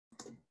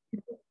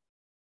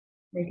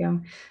There you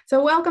go.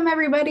 So welcome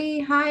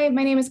everybody. Hi,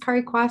 my name is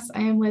Kari Kwas.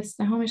 I am with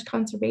Snohomish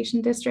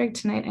Conservation District.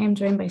 Tonight I am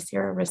joined by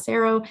Sarah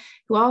Rosero,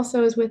 who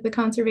also is with the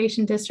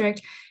Conservation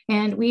District.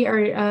 And we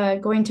are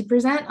going to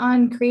present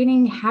on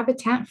creating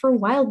habitat for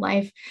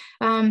wildlife.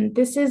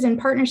 This is in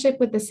partnership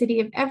with the City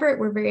of Everett.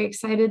 We're very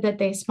excited that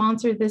they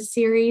sponsored this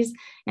series,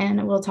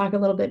 and we'll talk a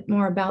little bit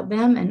more about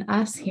them and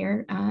us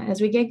here as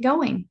we get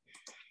going.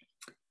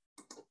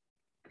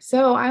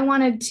 So I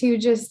wanted to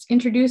just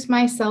introduce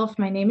myself.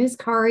 My name is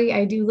Kari.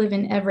 I do live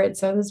in Everett,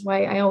 so this is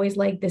why I always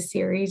like this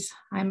series.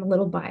 I'm a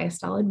little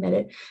biased, I'll admit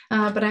it,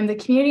 but I'm the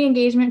Community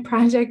Engagement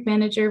Project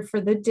Manager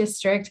for the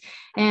district.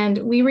 And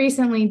we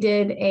recently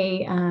did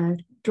a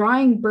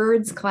drawing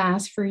birds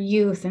class for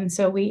youth. And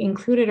so we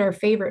included our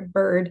favorite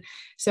bird.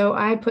 So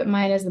I put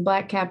mine as the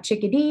black-capped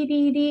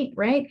chickadee,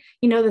 right?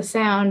 You know the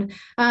sound.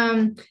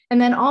 And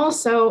then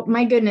also,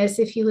 my goodness,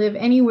 if you live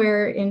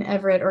anywhere in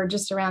Everett or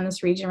just around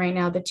this region right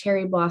now, the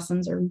cherry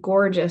blossoms are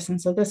gorgeous.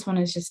 And so this one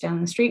is just down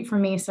the street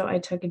from me. So I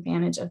took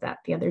advantage of that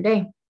the other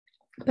day.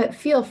 But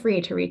feel free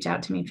to reach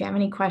out to me if you have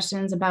any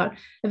questions about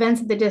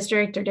events at the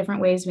district or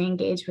different ways we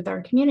engage with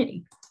our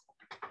community.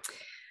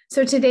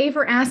 So today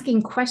for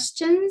asking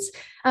questions,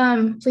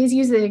 please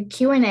use the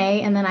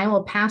Q&A and then I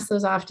will pass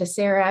those off to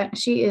Sarah.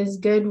 She is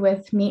good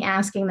with me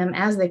asking them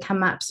as they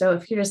come up. So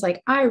if you're just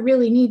like, I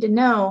really need to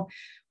know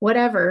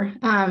whatever,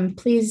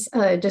 please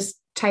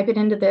just type it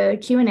into the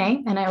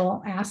Q&A and I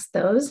will ask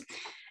those.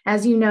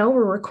 As you know,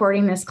 we're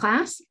recording this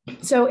class.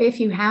 So if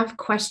you have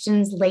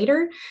questions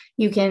later,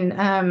 you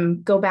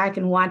can go back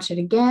and watch it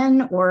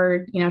again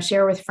or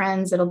share with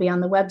friends. It'll be on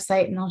the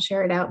website and I'll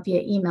share it out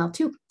via email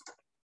too.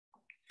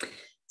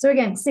 So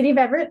again, City of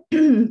Everett,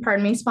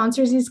 pardon me,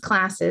 sponsors these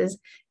classes,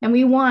 and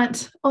we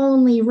want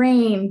only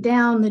rain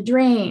down the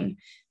drain.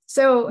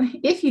 So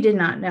if you did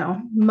not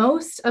know,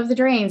 most of the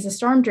drains, the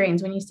storm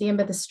drains, when you see them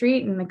by the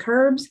street and the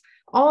curbs,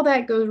 all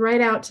that goes right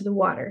out to the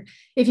water.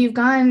 If you've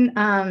gone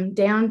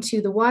down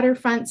to the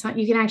waterfront,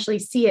 you can actually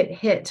see it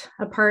hit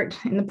a part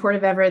in the Port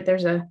of Everett.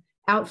 There's a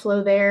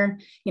outflow there,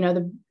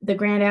 the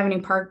Grand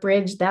Avenue Park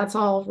Bridge, that's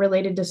all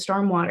related to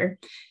stormwater.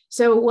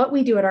 So what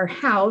we do at our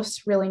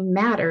house really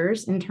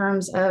matters in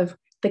terms of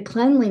the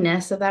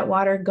cleanliness of that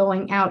water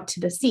going out to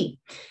the sea.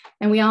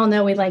 And we all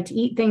know we like to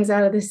eat things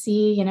out of the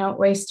sea,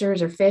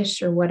 oysters or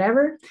fish or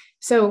whatever.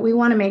 So we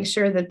want to make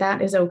sure that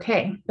that is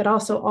okay, but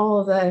also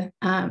all of the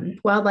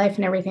wildlife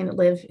and everything that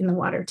live in the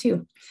water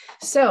too.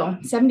 So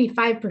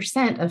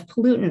 75% of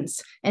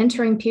pollutants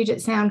entering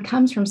Puget Sound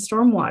comes from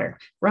stormwater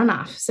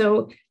runoff.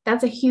 So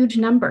that's a huge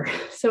number.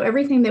 So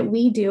everything that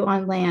we do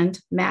on land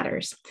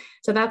matters.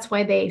 So that's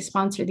why they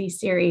sponsor these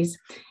series.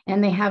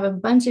 And they have a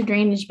bunch of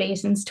drainage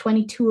basins,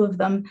 22 of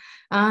them.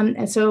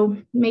 And so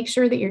make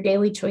sure that your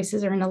daily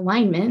choices are in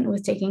alignment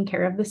with taking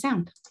care of the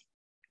sound.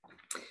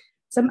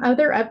 Some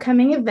other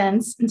upcoming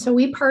events. And so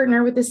we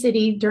partner with the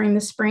city during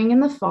the spring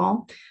and the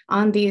fall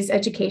on these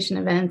education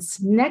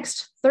events.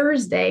 Next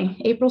Thursday,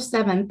 April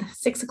 7th,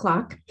 6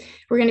 o'clock,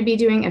 we're going to be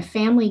doing a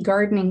family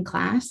gardening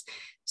class.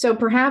 So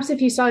perhaps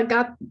if you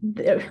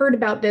heard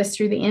about this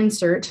through the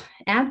insert,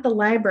 at the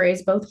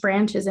libraries, both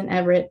branches in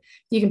Everett,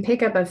 you can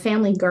pick up a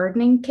family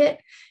gardening kit.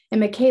 And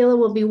Michaela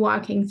will be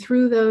walking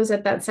through those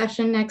at that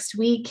session next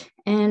week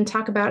and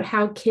talk about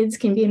how kids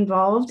can be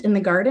involved in the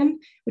garden,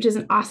 which is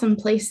an awesome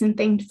place and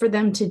thing for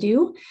them to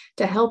do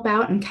to help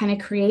out and kind of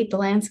create the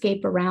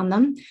landscape around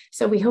them.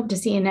 So we hope to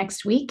see you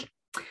next week.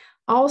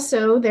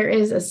 Also, there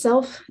is a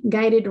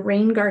self-guided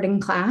rain garden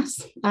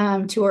class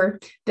tour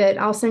that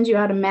I'll send you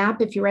out a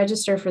map if you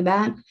register for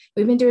that.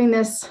 We've been doing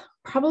this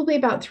probably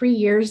about 3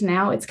 years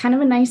now. It's kind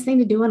of a nice thing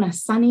to do on a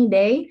sunny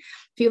day.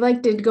 If you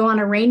like to go on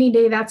a rainy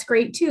day, that's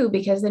great too,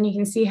 because then you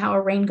can see how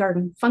a rain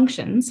garden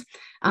functions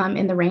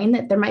in the rain,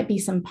 that there might be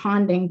some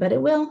ponding, but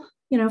it will,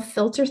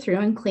 filter through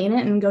and clean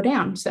it and go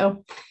down.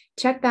 So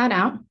check that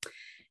out.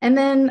 And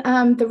then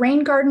the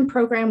rain garden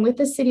program with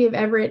the City of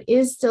Everett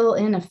is still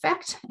in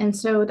effect. And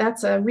so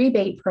that's a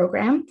rebate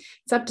program.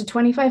 It's up to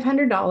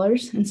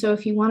 $2,500. And so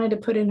if you wanted to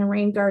put in a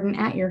rain garden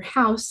at your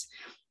house,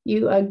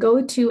 you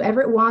go to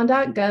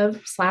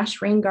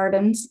everettwa.gov/rain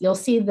gardens. You'll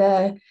see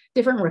the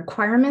different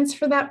requirements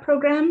for that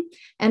program.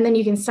 And then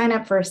you can sign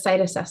up for a site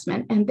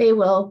assessment and they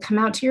will come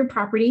out to your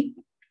property,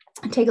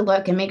 take a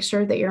look and make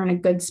sure that you're in a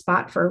good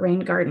spot for a rain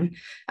garden.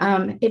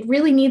 It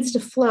really needs to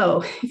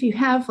flow. If you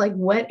have like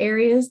wet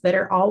areas that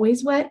are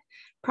always wet,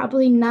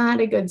 probably not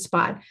a good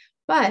spot.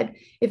 But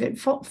if it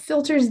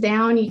filters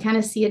down, you kind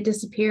of see it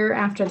disappear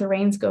after the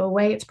rains go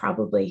away, it's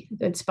probably a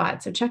good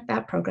spot. So check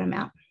that program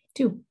out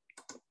too.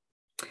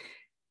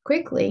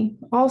 Quickly,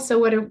 also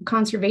what a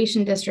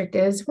conservation district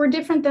is, we're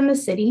different than the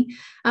city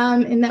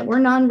in that we're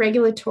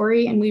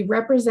non-regulatory and we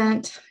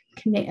represent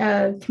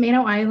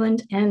Camano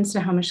Island and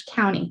Snohomish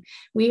County.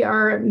 We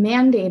are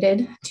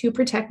mandated to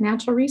protect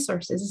natural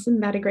resources.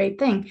 Isn't that a great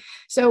thing?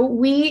 So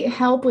we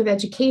help with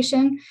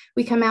education.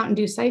 We come out and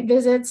do site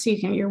visits. So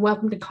you're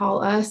welcome to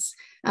call us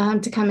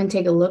to come and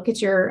take a look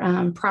at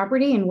your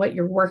property and what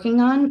you're working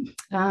on,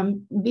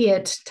 be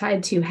it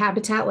tied to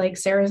habitat like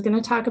Sarah's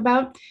going to talk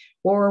about,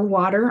 or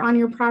water on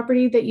your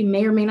property that you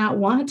may or may not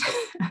want,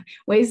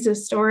 ways to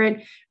store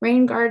it,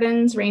 rain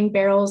gardens, rain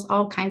barrels,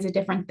 all kinds of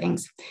different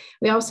things.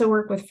 We also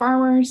work with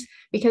farmers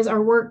because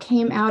our work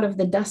came out of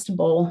the Dust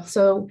Bowl.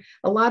 So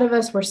a lot of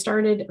us were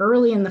started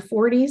early in the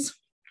 40s.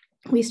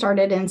 We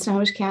started in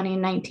Snohomish County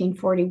in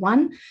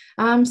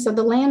 1941, so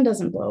the land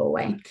doesn't blow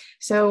away.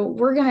 So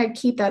we're going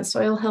to keep that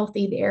soil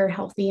healthy, the air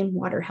healthy, and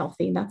water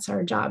healthy. That's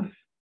our job.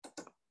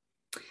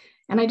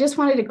 And I just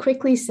wanted to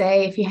quickly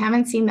say, if you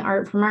haven't seen the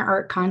art from our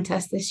art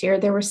contest this year,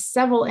 there were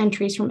several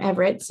entries from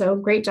Everett, so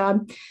great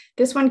job.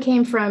 This one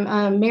came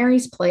from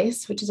Mary's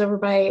Place, which is over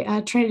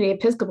by Trinity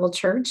Episcopal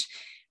Church.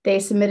 They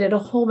submitted a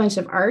whole bunch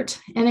of art,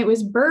 and it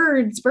was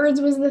birds.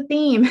 Birds was the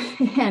theme.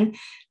 And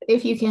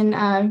if you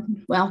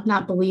can, well,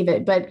 not believe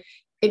it, but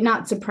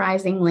not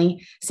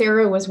surprisingly,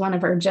 Sarah was one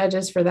of our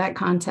judges for that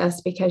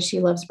contest because she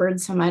loves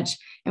birds so much.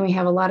 And we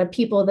have a lot of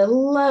people that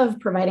love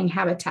providing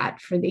habitat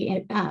for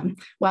the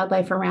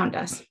wildlife around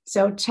us.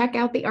 So check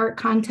out the art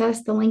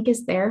contest. The link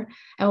is there.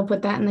 I will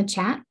put that in the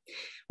chat.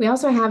 We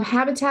also have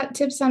habitat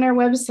tips on our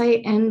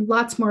website and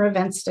lots more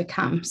events to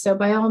come. So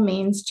by all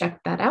means, check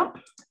that out.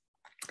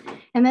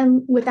 And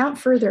then without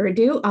further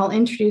ado, I'll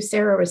introduce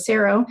Sarah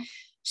Rosero.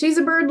 She's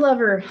a bird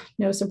lover,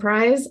 no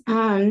surprise.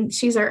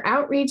 She's our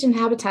outreach and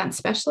habitat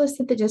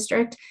specialist at the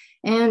district.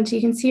 And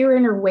you can see her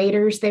in her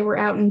waders. They were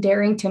out in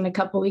Darrington a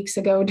couple weeks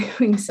ago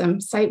doing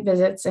some site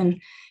visits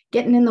and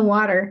getting in the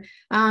water.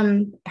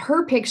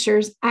 Her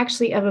pictures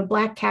actually of a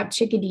black-capped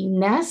chickadee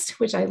nest,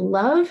 which I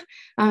love.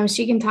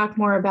 She can talk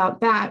more about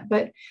that,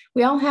 but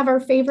we all have our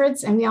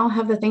favorites and we all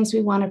have the things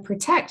we want to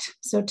protect.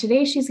 So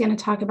today she's going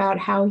to talk about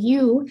how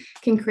you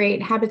can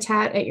create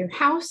habitat at your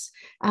house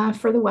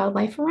for the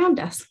wildlife around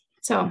us.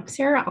 So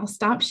Sarah, I'll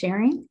stop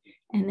sharing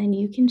and then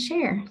you can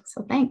share.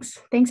 So thanks.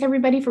 Thanks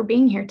everybody for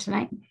being here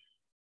tonight.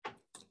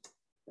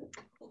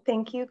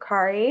 Thank you,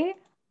 Kari.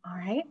 All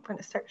right, I'm going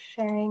to start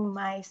sharing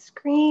my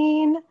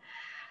screen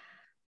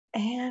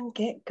and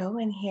get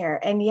going here.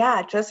 And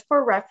yeah, just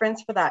for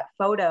reference for that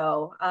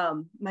photo,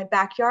 my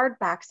backyard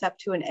backs up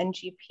to an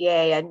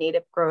NGPA, a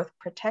native growth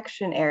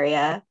protection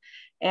area.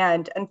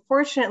 And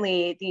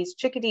unfortunately, these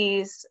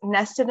chickadees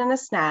nested in a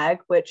snag,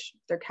 which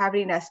they're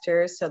cavity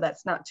nesters, so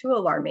that's not too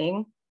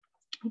alarming.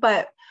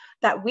 But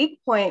that weak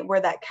point where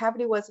that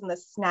cavity was in the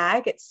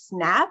snag, it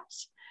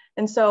snapped.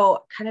 And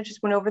so kind of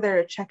just went over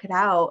there to check it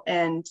out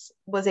and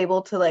was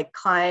able to like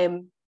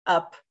climb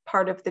up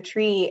part of the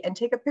tree and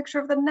take a picture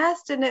of the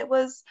nest, and it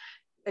was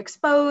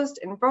exposed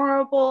and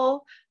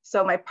vulnerable.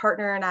 So my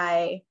partner and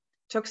I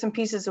took some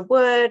pieces of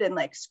wood and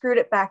like screwed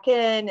it back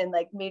in and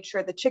like made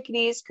sure the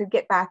chickadees could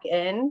get back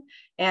in.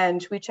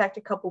 And we checked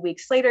a couple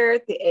weeks later,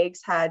 the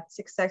eggs had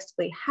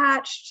successfully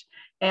hatched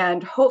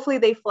and hopefully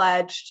they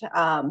fledged,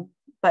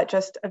 but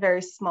just a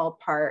very small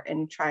part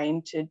in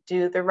trying to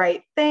do the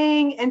right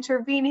thing,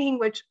 intervening,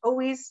 which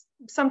always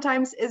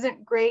sometimes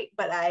isn't great,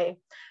 but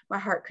my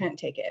heart couldn't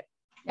take it.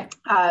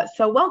 Yeah.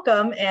 So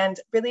welcome, and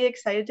really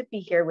excited to be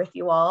here with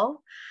you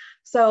all.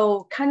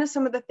 So kind of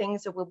some of the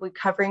things that we'll be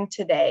covering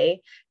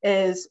today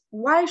is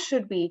why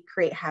should we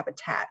create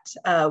habitat?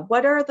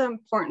 What are the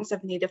importance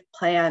of native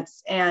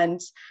plants, and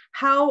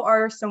how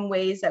are some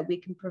ways that we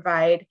can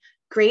provide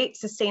great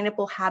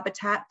sustainable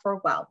habitat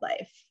for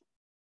wildlife?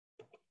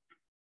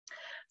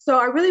 So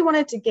I really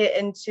wanted to get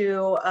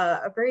into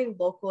a very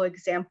local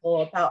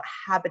example about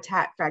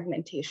habitat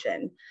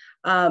fragmentation.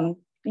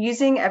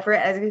 Using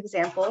Everett as an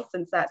example,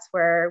 since that's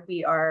where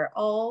we are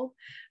all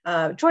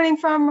joining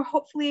from,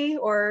 hopefully,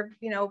 or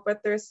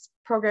what this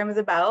program is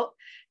about.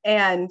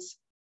 And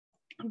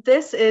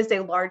this is a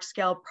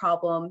large-scale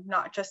problem,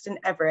 not just in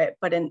Everett,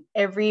 but in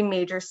every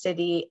major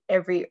city,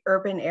 every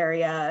urban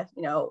area,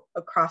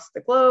 across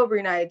the globe or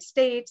United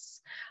States.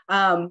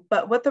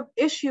 But what the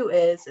issue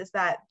is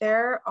that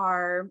there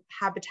are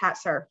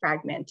habitats that are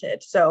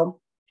fragmented. So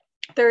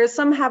there is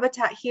some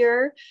habitat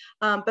here,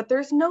 but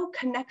there's no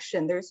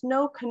connection. There's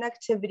no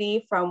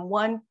connectivity from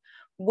one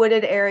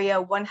wooded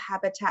area, one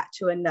habitat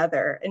to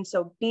another. And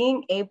so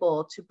being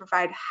able to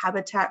provide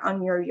habitat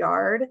on your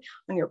yard,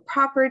 on your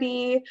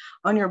property,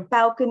 on your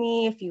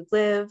balcony, if you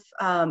live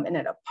in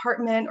an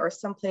apartment or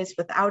someplace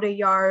without a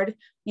yard,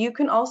 you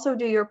can also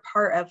do your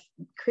part of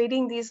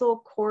creating these little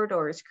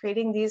corridors,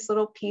 creating these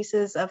little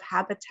pieces of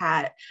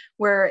habitat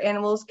where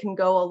animals can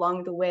go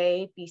along the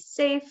way, be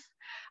safe,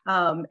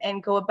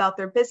 and go about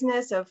their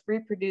business of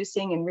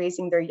reproducing and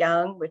raising their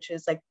young, which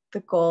is like the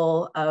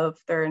goal of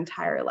their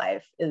entire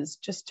life, is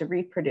just to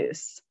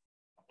reproduce.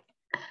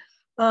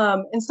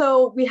 And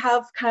so we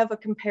have kind of a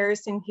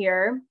comparison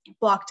here,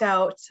 blocked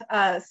out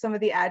some of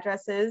the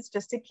addresses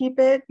just to keep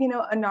it,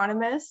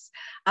 anonymous.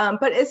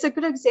 But it's a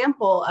good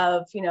example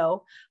of,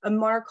 a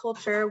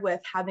monoculture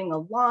with having a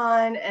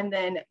lawn and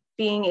then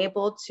being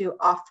able to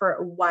offer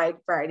a wide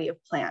variety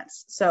of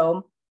plants.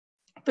 So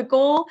the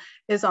goal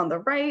is on the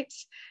right,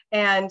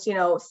 and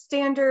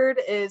standard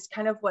is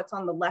kind of what's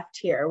on the left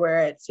here,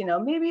 where it's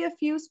maybe a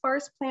few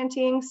sparse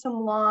plantings,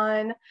 some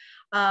lawn,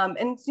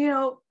 and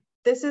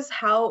this is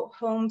how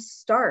homes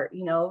start.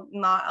 You know,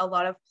 not a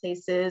lot of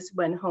places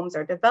when homes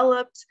are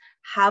developed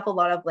have a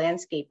lot of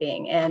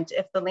landscaping. And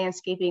if the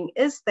landscaping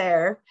is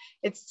there,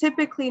 it's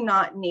typically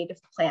not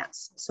native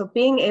plants. So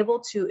being able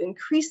to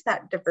increase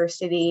that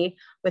diversity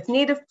with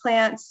native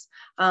plants,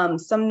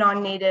 some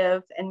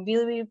non-native, and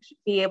really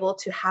be able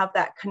to have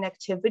that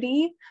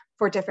connectivity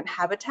for different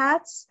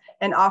habitats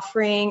and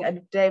offering a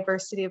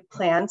diversity of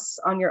plants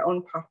on your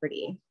own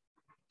property.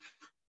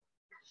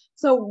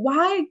 So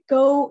why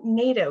go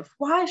native?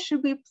 Why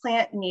should we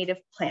plant native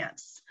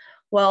plants?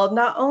 Well,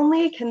 not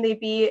only can they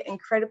be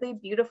incredibly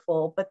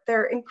beautiful, but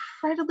they're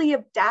incredibly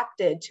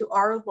adapted to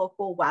our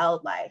local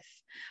wildlife.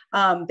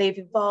 They've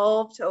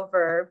evolved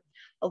over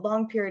a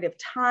long period of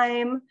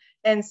time.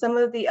 And some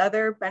of the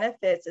other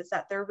benefits is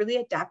that they're really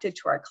adapted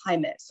to our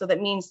climate. So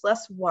that means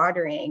less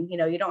watering. You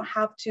know, you don't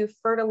have to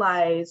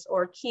fertilize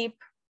or keep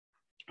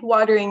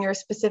watering your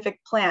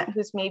specific plant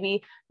who's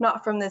maybe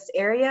not from this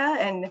area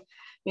and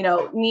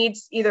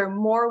needs either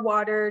more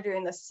water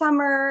during the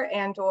summer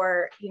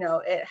or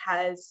it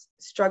has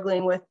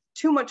struggling with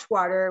too much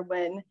water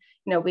when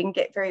we can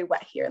get very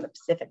wet here in the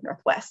Pacific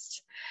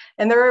Northwest.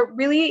 And they're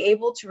really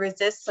able to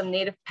resist some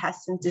native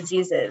pests and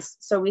diseases.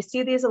 So we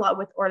see these a lot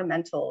with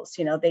ornamentals.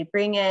 They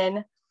bring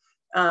in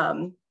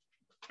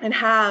and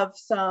have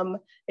some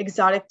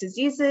exotic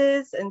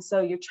diseases. And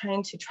so you're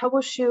trying to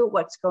troubleshoot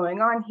what's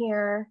going on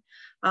here.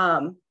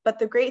 But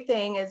the great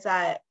thing is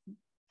that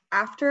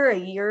after a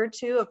year or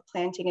two of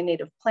planting a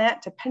native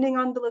plant, depending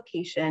on the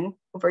location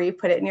where you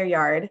put it in your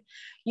yard,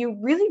 you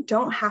really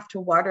don't have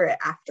to water it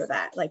after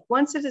that. Like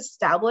once it's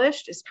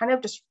established, it's kind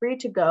of just free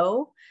to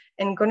go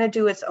and going to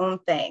do its own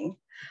thing.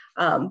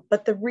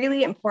 But the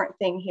really important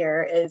thing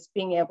here is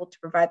being able to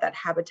provide that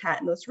habitat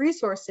and those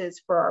resources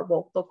for our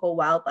local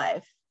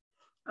wildlife.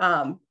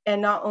 And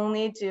not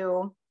only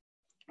do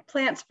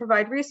plants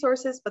provide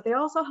resources, but they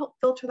also help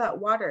filter that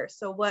water.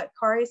 So what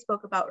Kari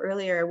spoke about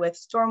earlier with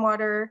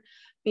stormwater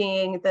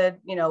being the,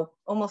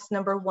 almost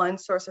 #1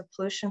 source of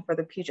pollution for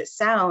the Puget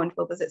Sound,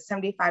 what was it,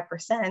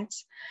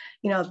 75%,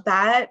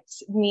 that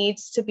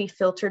needs to be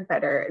filtered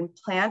better. And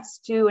plants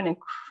do an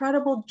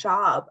incredible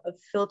job of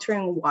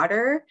filtering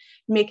water,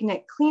 making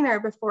it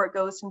cleaner before it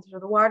goes into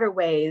the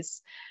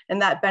waterways.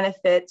 And that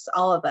benefits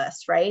all of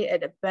us, right?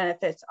 It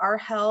benefits our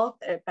health,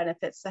 it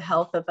benefits the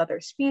health of other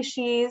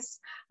species,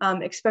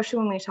 especially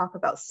when we talk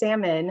about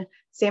salmon.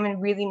 Salmon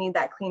really need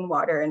that clean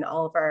water in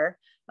all of our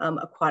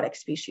aquatic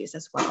species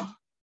as well.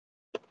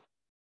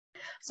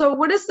 So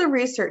what does the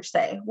research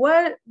say?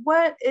 What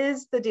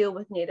is the deal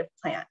with native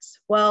plants?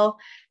 Well,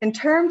 in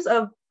terms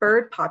of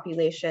bird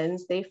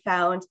populations, they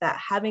found that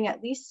having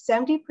at least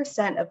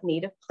 70% of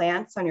native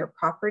plants on your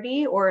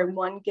property or in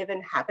one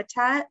given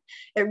habitat,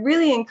 it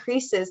really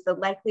increases the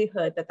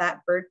likelihood that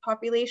that bird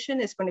population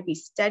is going to be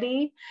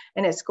steady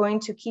and it's going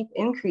to keep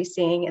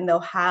increasing, and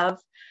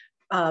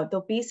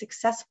they'll be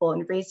successful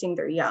in raising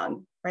their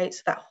young, right?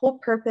 So that whole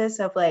purpose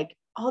of like,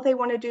 all they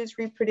want to do is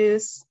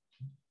reproduce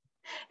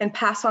and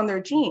pass on their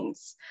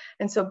genes.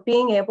 And so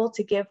being able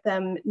to give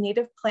them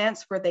native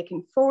plants where they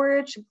can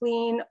forage,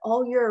 glean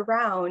all year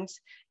round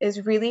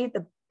is really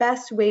the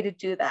best way to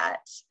do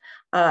that.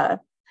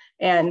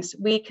 And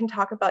we can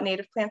talk about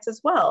native plants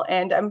as well.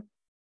 And I'm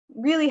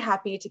really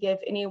happy to give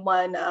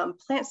anyone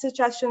plant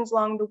suggestions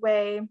along the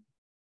way.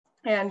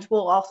 And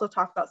we'll also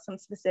talk about some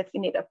specific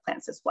native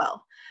plants as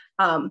well.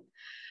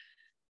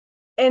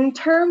 In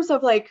terms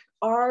of like,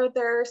 are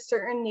there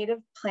certain native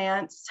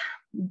plants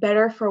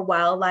better for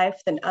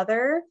wildlife than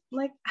other?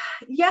 Like,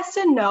 yes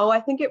and no.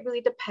 I think it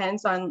really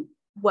depends on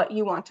what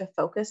you want to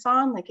focus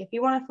on. Like if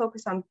you want to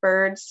focus on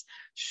birds,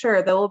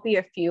 sure, there will be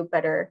a few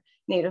better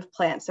native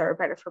plants that are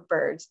better for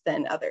birds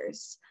than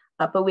others.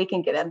 But we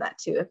can get in that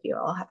too if you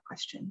all have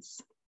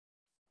questions.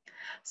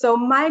 So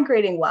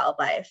migrating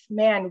wildlife,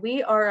 man,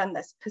 we are on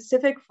this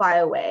Pacific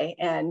Flyway.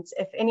 And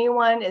if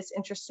anyone is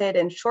interested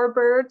in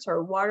shorebirds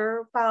or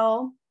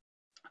waterfowl,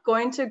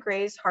 going to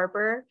Grays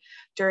Harbor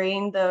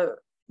during the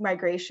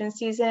migration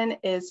season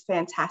is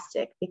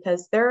fantastic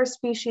because there are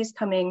species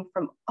coming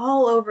from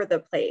all over the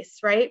place,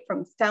 right?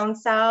 From down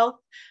south,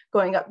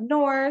 going up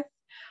north.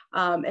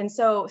 And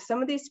so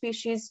some of these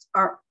species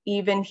aren't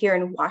even here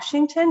in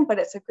Washington, but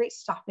it's a great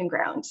stopping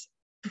ground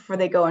before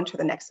they go into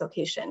the next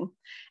location.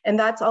 And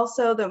that's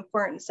also the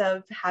importance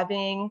of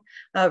having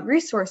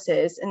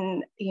resources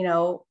and,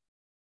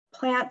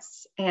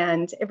 plants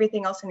and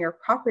everything else on your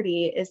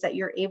property is that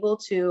you're able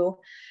to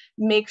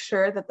make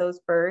sure that those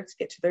birds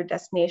get to their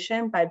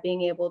destination by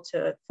being able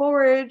to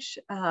forage,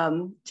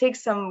 take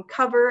some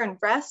cover and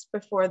rest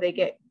before they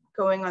get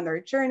going on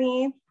their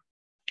journey,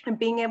 and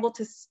being able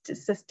to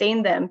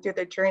sustain them through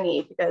their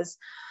journey, because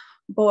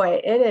boy,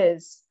 it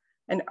is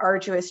an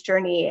arduous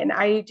journey. And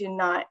I do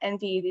not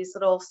envy these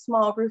little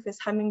small rufous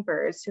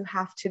hummingbirds who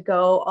have to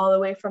go all the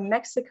way from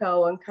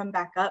Mexico and come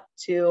back up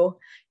to,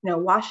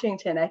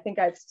 Washington. I think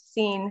I've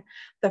seen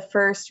the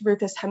first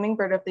rufous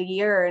hummingbird of the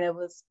year, and it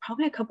was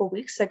probably a couple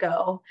weeks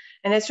ago.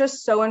 And it's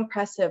just so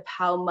impressive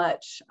how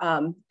much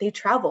they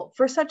travel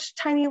for such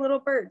tiny little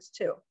birds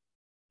too.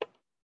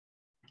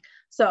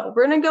 So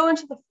we're going to go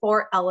into the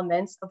 4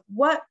 elements of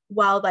what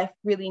wildlife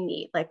really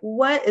need. Like,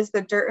 what is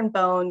the dirt and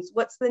bones?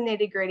 What's the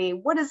nitty gritty?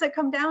 What does it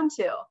come down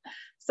to?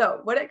 So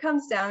what it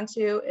comes down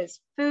to is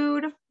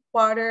food,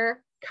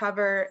 water,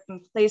 cover,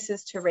 and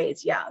places to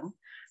raise young,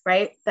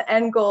 right? The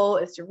end goal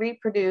is to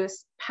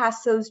reproduce,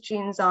 pass those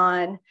genes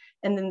on,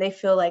 and then they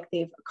feel like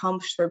they've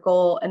accomplished their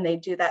goal, and they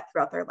do that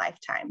throughout their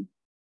lifetime.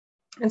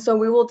 And so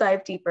we will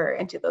dive deeper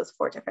into those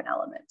 4 different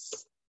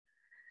elements.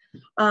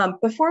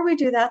 Before we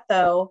do that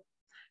though,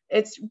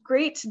 it's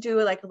great to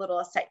do like a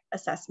little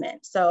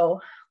assessment.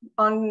 So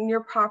on your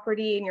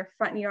property, in your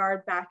front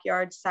yard,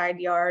 backyard, side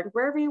yard,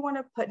 wherever you want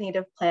to put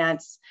native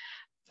plants,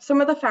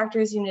 some of the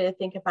factors you need to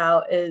think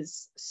about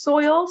is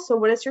soil. So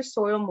what is your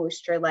soil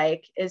moisture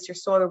like? Is your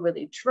soil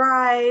really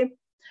dry?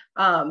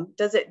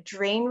 Does it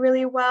drain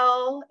really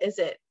well? Is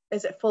it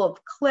full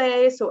of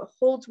clay so it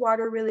holds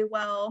water really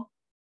well?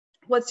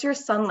 What's your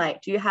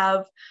sunlight? Do you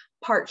have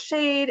part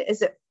shade?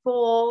 Is it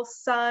full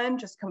sun,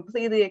 just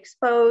completely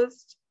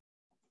exposed?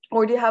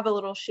 Or do you have a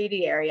little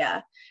shady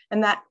area?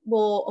 And that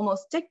will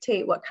almost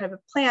dictate what kind of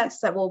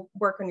plants that will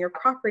work on your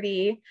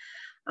property,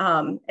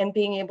 and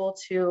being able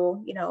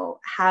to,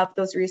 have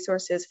those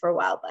resources for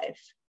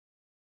wildlife.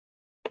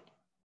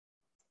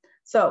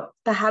 So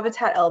the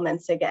habitat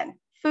elements again,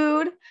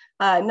 food,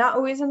 not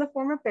always in the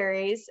form of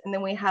berries. And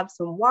then we have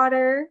some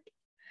water,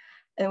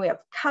 and we have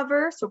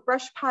cover, so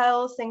brush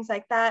piles, things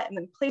like that, and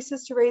then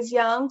places to raise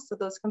young. So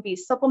those can be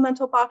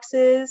supplemental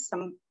boxes,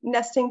 some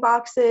nesting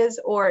boxes,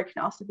 or it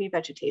can also be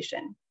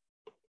vegetation.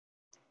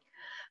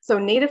 So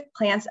native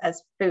plants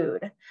as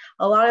food.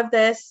 A lot of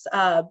this,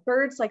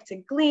 birds like to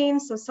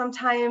glean. So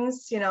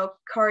sometimes,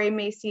 Kari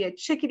may see a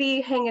chickadee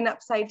hanging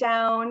upside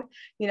down,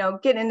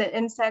 getting an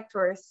insect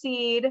or a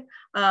seed.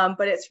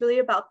 But it's really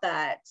about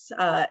that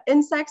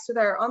insects that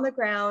are on the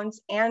ground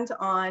and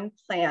on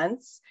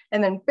plants,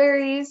 and then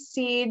berries,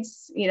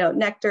 seeds,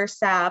 nectar,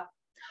 sap,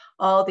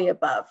 all the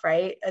above,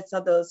 right? And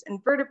so those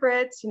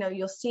invertebrates,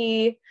 you'll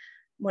see,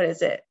 what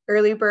is it?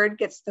 Early bird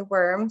gets the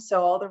worm.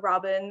 So all the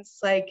robins,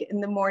 like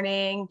in the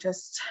morning,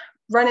 just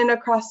running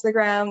across the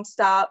ground,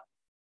 stop,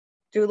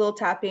 do a little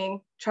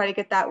tapping, try to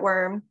get that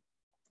worm.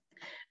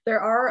 There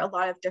are a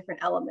lot of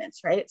different elements,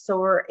 right? So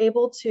we're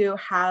able to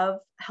have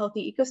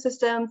healthy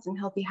ecosystems and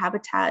healthy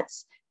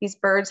habitats. These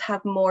birds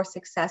have more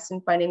success in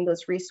finding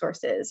those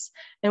resources.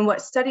 And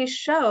what studies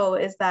show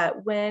is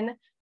that when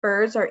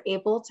birds are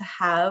able to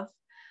have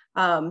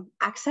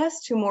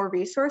access to more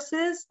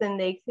resources, then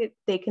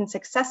they can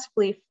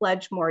successfully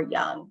fledge more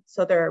young.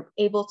 So they're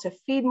able to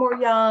feed more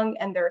young,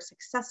 and they're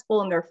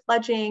successful in their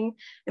fledging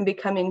and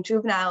becoming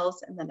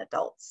juveniles and then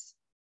adults.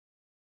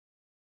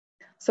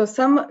 So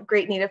some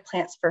great native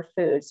plants for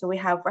food. So we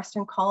have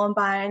Western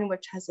columbine,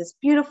 which has this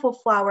beautiful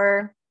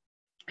flower.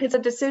 It's a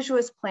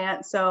deciduous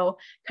plant, so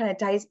kind of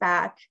dies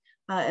back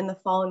in the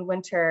fall and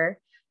winter.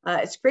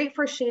 It's great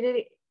for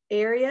shaded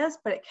areas,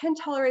 but it can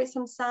tolerate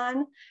some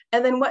sun.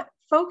 And then what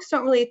folks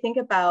don't really think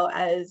about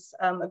as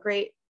a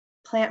great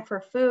plant for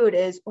food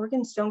is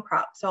Oregon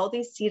stonecrop. So all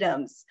these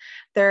sedums,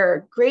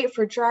 they're great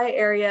for dry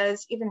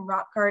areas, even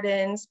rock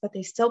gardens, but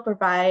they still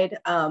provide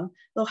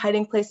little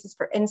hiding places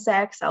for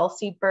insects. I'll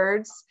see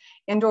birds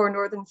and or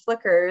northern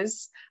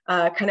flickers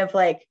kind of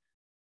like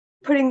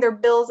putting their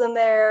bills in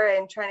there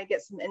and trying to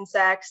get some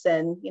insects,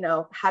 and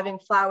having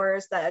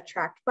flowers that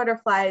attract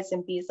butterflies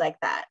and bees like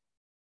that.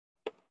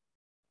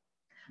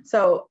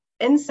 So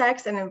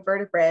insects and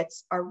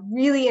invertebrates are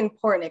really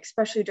important,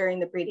 especially during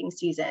the breeding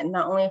season,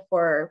 not only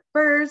for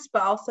birds,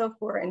 but also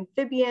for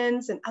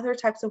amphibians and other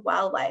types of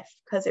wildlife,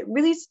 because it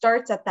really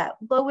starts at that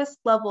lowest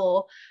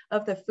level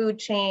of the food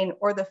chain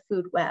or the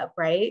food web,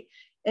 right?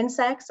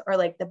 Insects are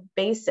like the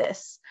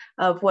basis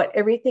of what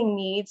everything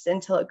needs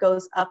until it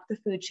goes up the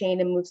food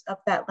chain and moves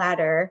up that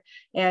ladder.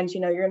 And,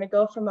 you're going to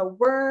go from a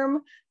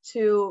worm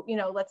to,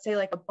 let's say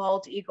like a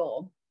bald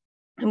eagle.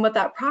 And what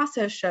that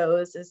process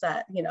shows is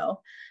that,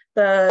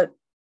 the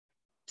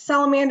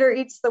salamander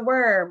eats the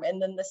worm,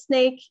 and then the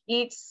snake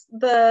eats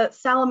the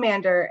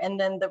salamander, and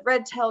then the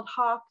red-tailed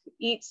hawk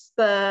eats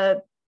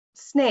the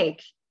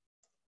snake.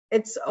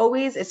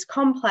 It's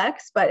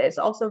complex, but it's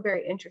also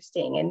very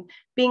interesting. And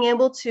being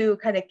able to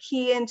kind of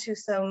key into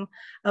some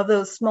of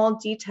those small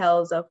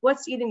details of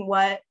what's eating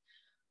what,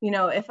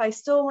 if I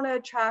still want to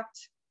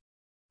attract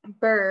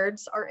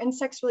birds, are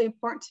insects really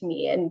important to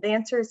me? And the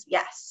answer is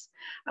yes.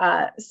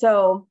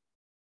 So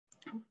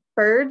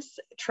birds,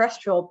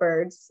 terrestrial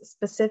birds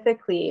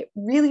specifically,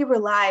 really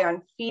rely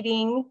on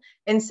feeding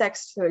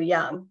insects to their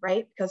young,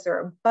 right? Because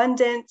they're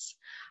abundant,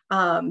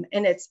 and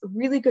it's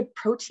really good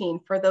protein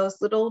for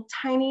those little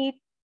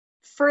tiny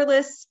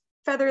furless,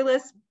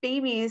 featherless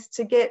babies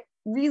to get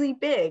really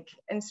big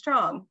and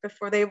strong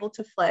before they're able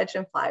to fledge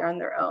and fly on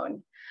their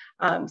own.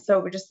 So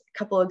we're just a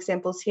couple of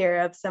examples here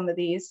of some of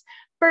these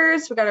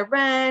birds. We got a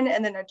wren,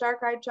 and then a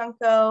dark-eyed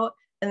junco,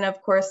 and of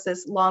course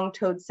this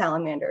long-toed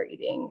salamander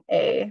eating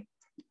a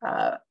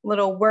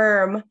little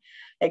worm.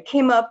 It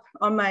came up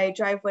on my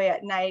driveway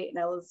at night, and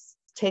I was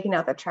taking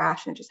out the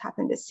trash and just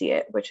happened to see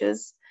it, which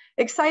is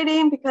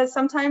exciting because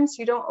sometimes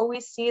you don't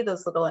always see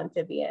those little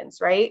amphibians,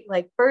 right?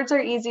 Like birds are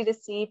easy to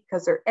see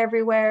because they're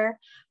everywhere,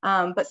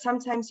 but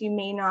sometimes you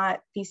may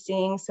not be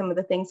seeing some of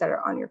the things that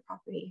are on your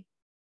property.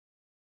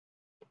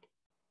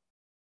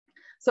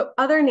 So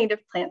other native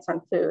plants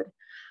on food.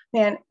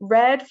 Man,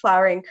 red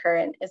flowering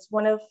currant is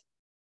one of,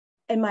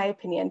 in my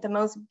opinion, the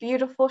most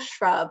beautiful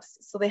shrubs.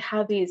 So they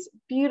have these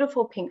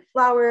beautiful pink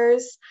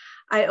flowers.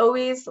 I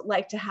always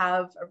like to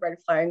have a red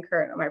flowering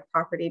currant on my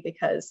property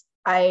because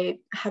I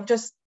have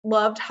just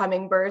loved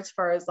hummingbirds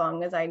for as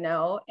long as I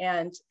know,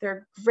 and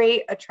they're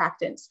great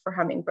attractants for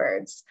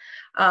hummingbirds.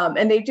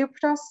 And they do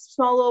produce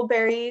small little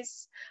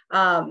berries.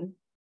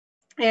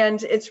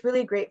 And it's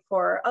really great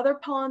for other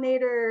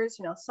pollinators,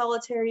 you know,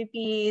 solitary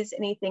bees,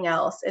 anything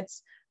else.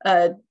 It's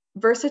a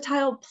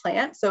versatile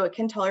plant, so it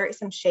can tolerate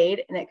some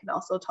shade and it can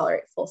also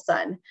tolerate full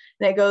sun.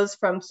 And it goes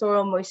from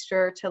soil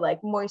moisture to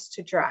like moist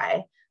to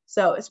dry.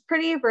 So it's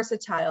pretty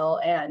versatile,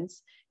 and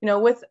you know,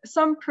 with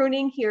some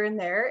pruning here and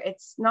there,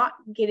 it's not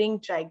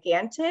getting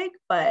gigantic,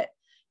 but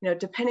you know,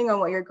 depending on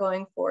what you're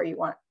going for, you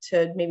want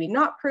to maybe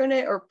not prune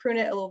it or prune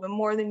it a little bit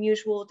more than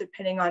usual,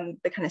 depending on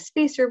the kind of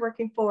space you're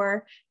working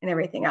for and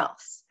everything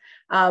else.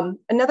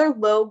 Another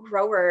low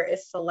grower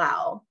is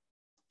salal.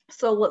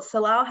 So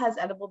salal has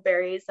edible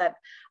berries that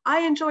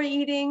I enjoy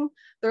eating.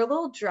 They're a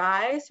little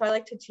dry, so I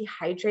like to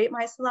dehydrate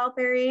my salal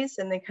berries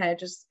and they kind of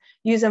just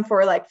use them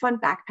for like fun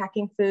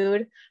backpacking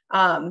food.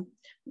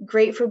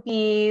 Great for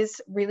bees,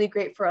 really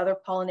great for other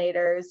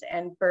pollinators,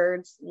 and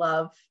birds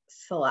love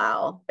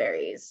salal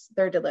berries.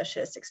 They're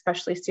delicious,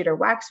 especially cedar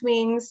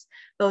waxwings.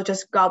 They'll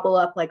just gobble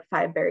up like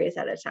 5 berries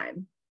at a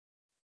time.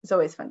 It's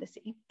always fun to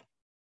see.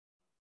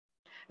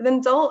 And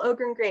then dull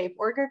Oregon grape.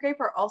 Oregon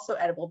grape are also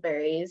edible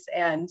berries,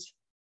 and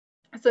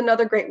it's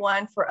another great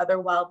one for other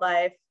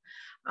wildlife.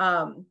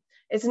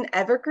 It's an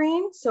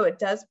evergreen, so it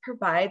does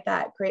provide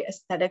that great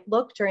aesthetic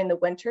look during the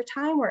winter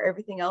time where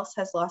everything else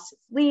has lost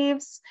its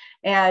leaves.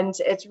 And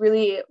it's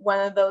really one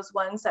of those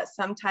ones that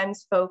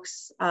sometimes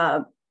folks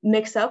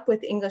mix up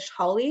with English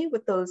holly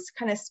with those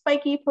kind of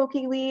spiky,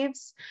 pokey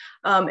leaves.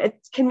 It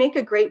can make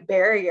a great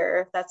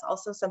barrier if that's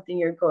also something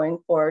you're going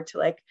for to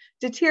like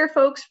deter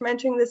folks from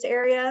entering this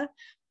area.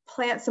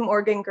 Plant some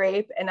Oregon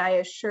grape, and I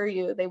assure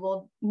you they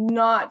will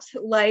not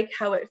like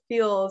how it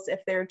feels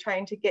if they're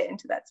trying to get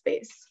into that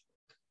space.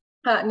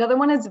 Another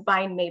one is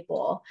vine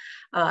maple.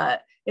 It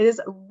is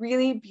a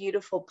really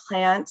beautiful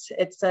plant.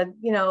 It's a,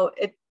 you know,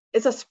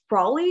 it's a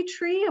sprawly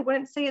tree. I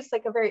wouldn't say it's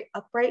like a very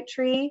upright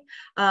tree,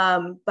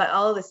 but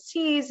all of the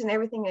seeds and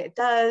everything it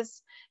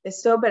does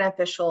is so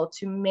beneficial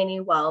to many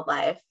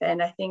wildlife.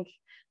 And I think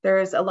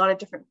there's a lot of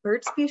different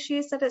bird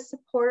species that it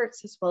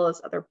supports, as well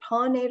as other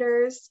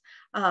pollinators.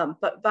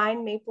 But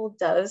vine maple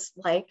does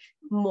like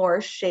more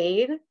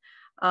shade.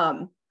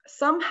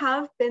 Some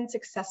have been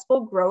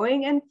successful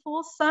growing in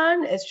full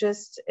sun.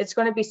 It's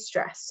going to be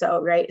stressed.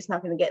 So, right, it's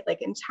not going to get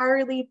like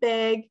entirely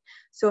big.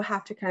 So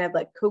have to kind of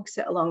like coax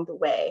it along the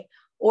way.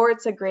 Or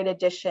it's a great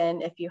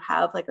addition if you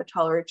have like a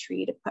taller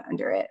tree to put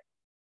under it.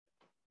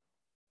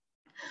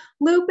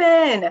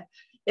 Lupin,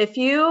 if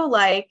you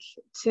like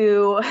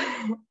to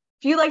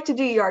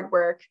do yard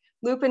work,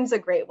 lupin's a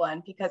great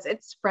one because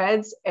it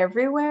spreads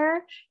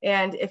everywhere.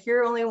 And if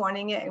you're only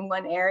wanting it in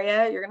one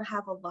area, you're going to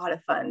have a lot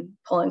of fun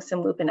pulling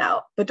some lupin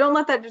out. But don't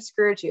let that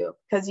discourage you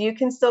because you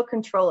can still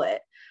control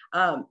it.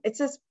 It's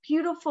this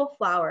beautiful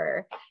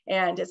flower,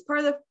 and it's part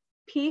of the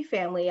pea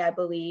family, I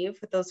believe,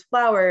 with those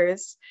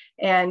flowers.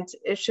 And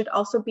it should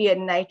also be a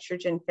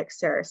nitrogen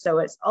fixer. So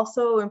it's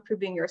also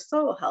improving your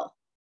soil health.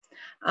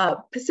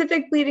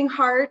 Pacific bleeding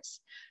heart,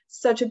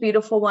 such a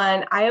beautiful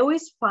one. I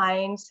always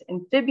find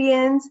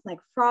amphibians like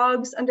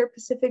frogs under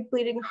Pacific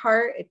bleeding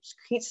heart. It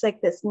creates like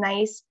this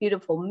nice,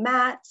 beautiful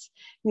mat,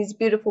 these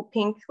beautiful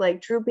pink,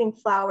 like drooping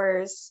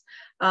flowers.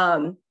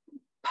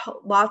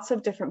 Lots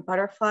of different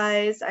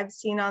butterflies I've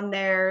seen on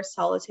there,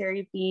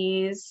 solitary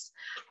bees.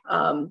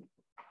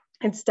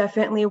 It's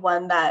definitely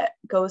one that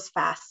goes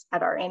fast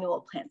at our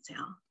annual plant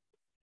sale.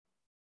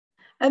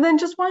 And then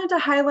just wanted to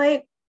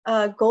highlight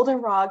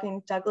goldenrod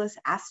and Douglas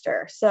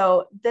aster.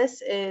 So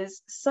this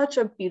is such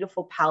a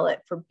beautiful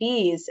palette for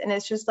bees, and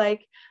it's just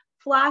like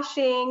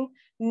flashing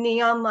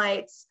neon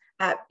lights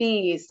at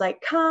bees,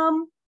 like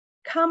come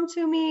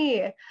to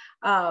me.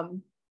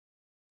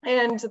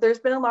 And there's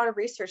been a lot of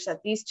research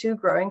that these two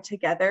growing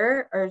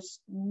together are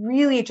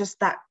really just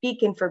that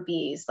beacon for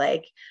bees,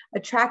 like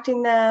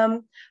attracting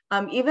them.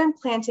 Even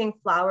planting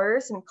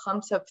flowers in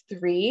clumps of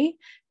 3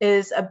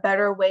 is a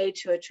better way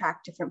to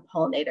attract different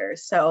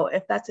pollinators. So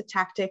if that's a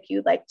tactic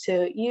you'd like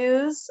to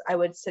use, I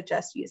would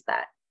suggest use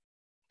that.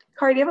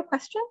 Kari, do you have a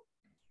question?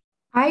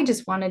 I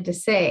just wanted to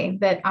say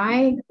that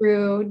I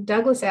grew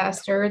Douglas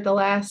aster the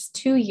last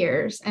 2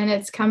 years, and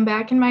it's come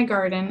back in my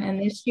garden. And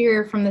this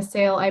year from the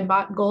sale, I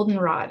bought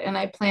goldenrod and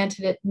I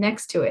planted it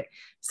next to it.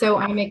 So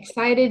I'm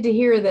excited to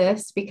hear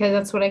this because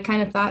that's what I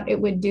kind of thought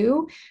it would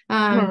do.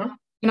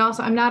 And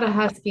also, I'm not a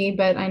husky,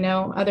 but I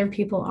know other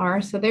people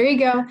are. So there you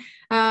go.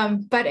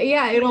 But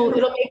yeah, it'll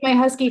make my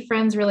husky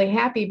friends really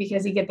happy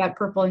because you get that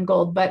purple and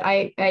gold. But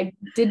I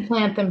did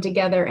plant them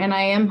together, and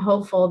I am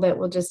hopeful that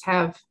we'll just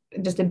have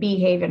just a bee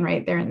haven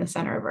right there in the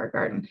center of our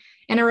garden.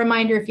 And a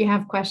reminder, if you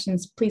have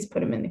questions, please put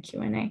them in the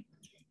Q&A.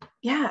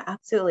 Yeah,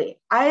 absolutely.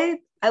 I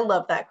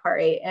love that,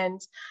 Kari, and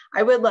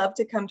I would love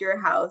to come to your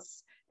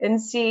house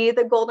and see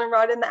the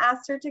goldenrod and the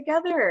aster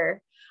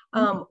together.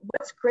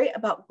 What's great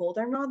about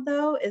goldenrod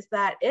though is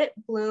that it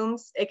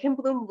can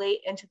bloom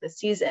late into the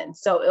season.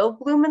 So it'll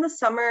bloom in the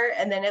summer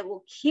and then it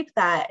will keep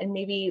that and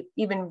maybe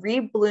even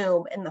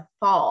rebloom in the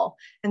fall.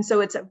 And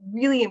so it's a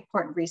really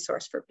important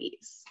resource for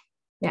bees.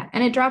 Yeah,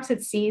 and it drops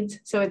its seeds,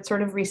 so it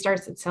sort of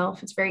restarts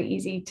itself. It's very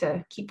easy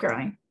to keep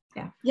growing.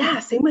 Yeah. Yeah,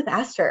 same with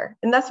aster.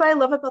 And that's what I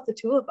love about the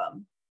two of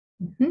them.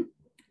 Mm-hmm.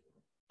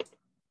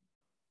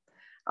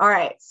 All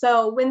right,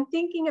 so when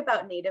thinking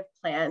about native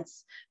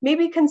plants,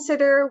 maybe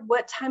consider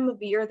what time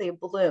of year they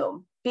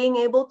bloom. Being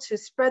able to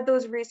spread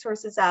those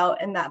resources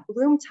out in that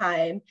bloom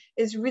time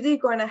is really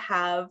going to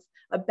have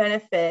a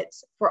benefit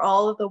for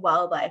all of the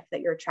wildlife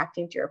that you're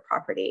attracting to your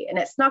property. And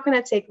it's not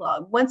going to take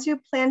long. Once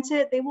you plant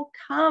it, they will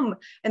come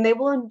and they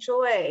will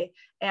enjoy.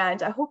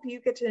 And I hope you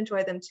get to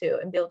enjoy them too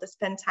and be able to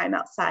spend time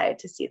outside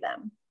to see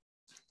them.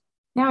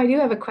 Now I do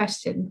have a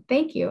question.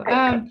 Thank you.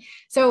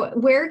 So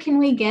where can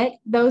we get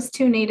those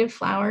two native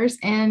flowers,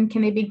 and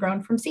can they be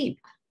grown from seed?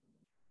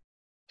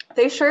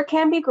 They sure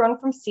can be grown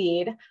from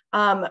seed.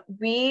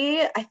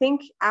 I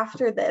think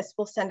after this,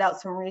 we'll send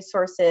out some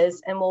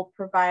resources and we'll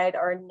provide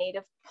our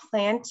native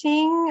plant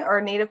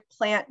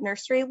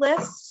nursery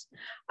list.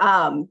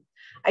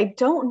 I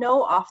don't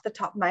know off the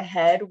top of my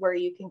head where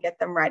you can get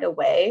them right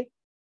away,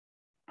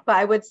 but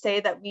I would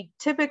say that we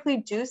typically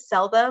do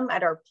sell them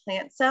at our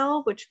plant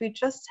sale, which we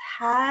just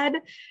had.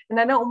 And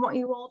I don't want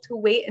you all to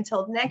wait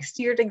until next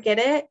year to get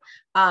it.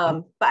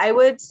 But I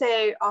would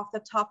say off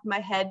the top of my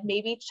head,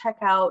 maybe check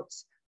out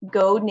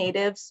Go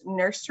Natives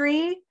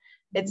Nursery.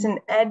 It's in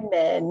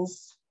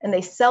Edmonds, and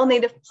they sell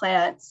native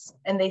plants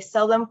and they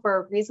sell them for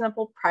a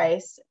reasonable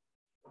price.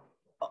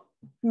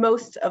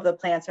 Most of the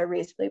plants are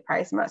reasonably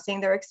priced. I'm not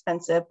saying they're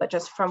expensive, but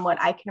just from what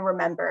I can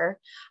remember.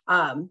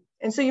 And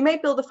so you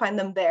might be able to find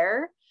them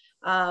there.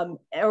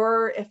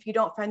 Or if you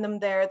don't find them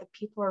there, the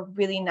people are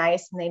really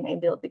nice and they may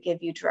be able to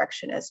give you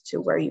direction as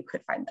to where you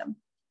could find them.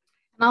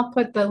 And I'll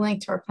put the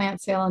link to our plant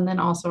sale and then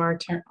also our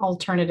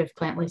alternative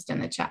plant list in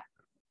the chat.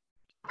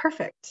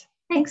 Perfect.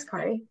 Thanks,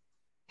 Kari.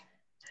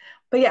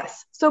 But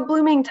yes, so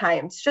blooming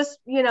times, just,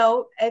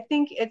 I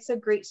think it's a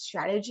great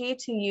strategy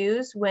to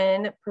use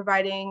when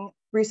providing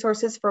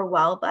resources for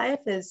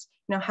wildlife is,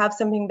 have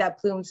something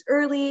that blooms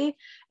early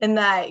and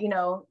that,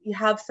 you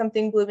have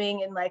something blooming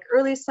in like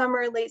early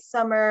summer, late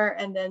summer,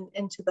 and then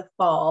into the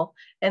fall.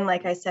 And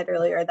like I said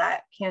earlier,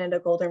 that Canada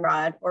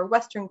goldenrod or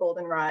Western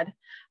goldenrod,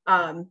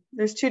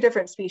 there's two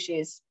different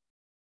species,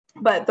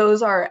 but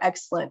those are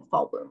excellent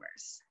fall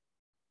bloomers.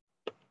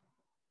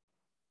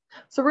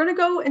 So we're going to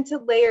go into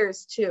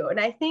layers too. And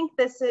I think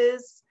this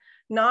is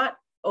not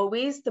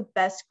always the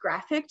best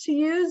graphic to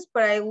use,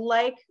 but I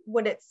like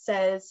what it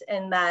says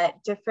in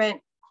that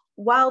different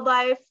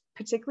wildlife,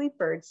 particularly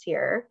birds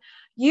here,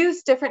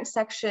 use different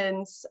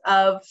sections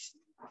of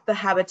the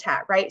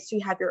habitat, right? So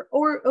you have your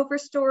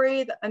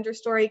overstory, the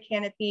understory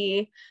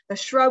canopy, the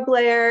shrub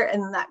layer,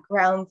 and that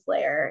ground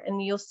layer.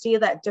 And you'll see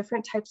that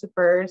different types of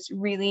birds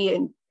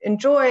really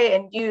enjoy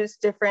and use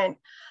different,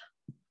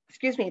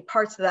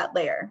 parts of that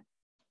layer.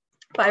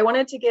 But I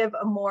wanted to give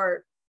a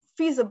more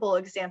feasible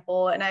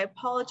example, and I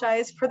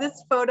apologize for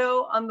this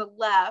photo on the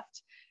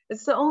left.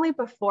 It's the only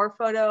before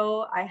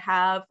photo I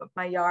have of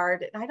my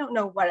yard, and I don't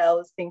know what I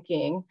was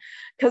thinking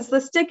because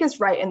the stick is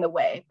right in the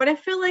way, but I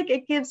feel like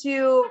it gives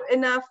you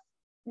enough,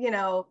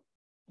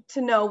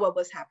 to know what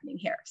was happening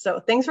here. So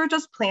things were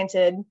just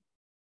planted,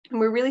 and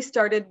we really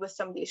started with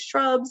some of these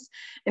shrubs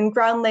and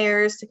ground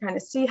layers to kind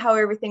of see how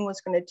everything was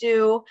going to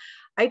do.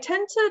 I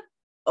tend to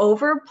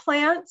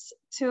overplant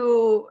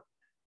to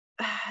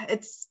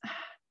it's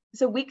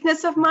a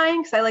weakness of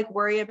mine because I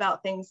worry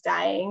about things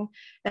dying,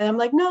 and I'm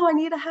like, no, I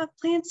need to have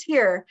plants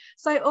here.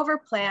 So I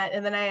overplant,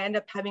 and then I end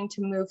up having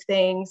to move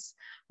things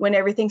when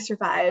everything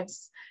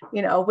survives,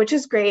 which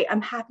is great.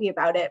 I'm happy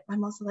about it.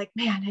 I'm also like,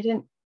 man, I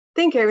didn't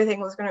think everything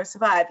was going to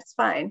survive. It's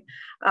fine.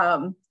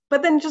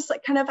 But then just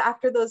kind of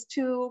after those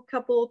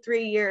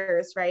 3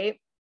 years, right?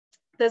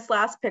 This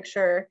last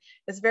picture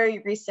is very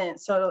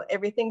recent, so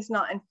everything's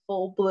not in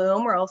full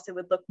bloom or else it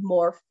would look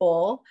more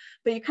full,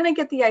 but you kind of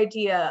get the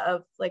idea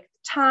of the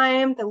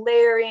time, the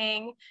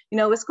layering,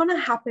 it's going to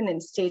happen in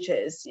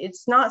stages.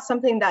 It's not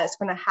something that's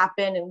going to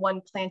happen in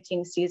one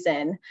planting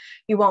season.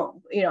 You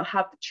won't,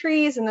 have the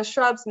trees and the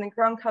shrubs and the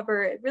ground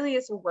cover. It really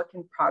is a work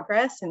in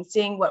progress, and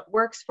seeing what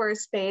works for a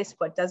space,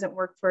 what doesn't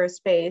work for a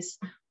space,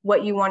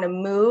 what you want to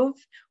move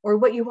or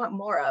what you want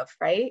more of,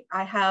 right?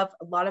 I have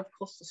a lot of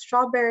coastal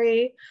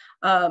strawberry.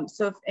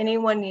 So if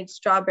anyone needs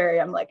strawberry,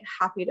 I'm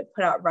happy to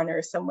put out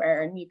runners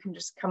somewhere and you can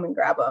just come and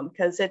grab them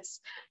because it's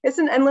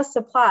an endless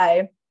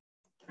supply.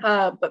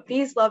 But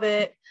bees love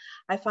it.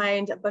 I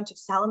find a bunch of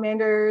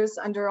salamanders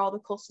under all the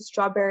coastal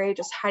strawberry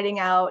just hiding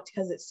out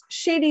because it's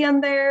shady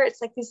in there.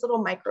 It's like these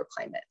little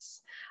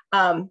microclimates.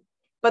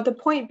 But the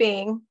point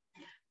being,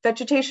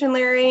 vegetation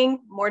layering,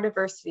 more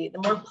diversity.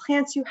 The more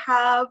plants you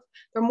have,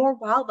 the more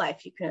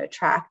wildlife you can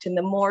attract and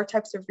the more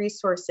types of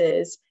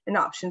resources and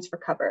options for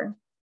cover.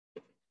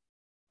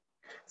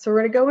 So we're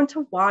going to go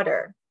into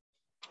water.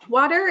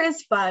 Water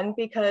is fun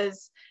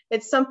because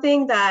it's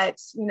something that,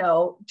 you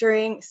know,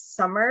 during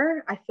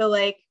summer, I feel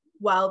like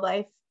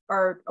wildlife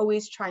are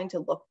always trying to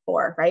look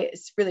for, right?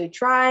 It's really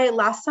dry.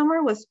 Last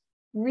summer was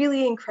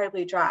really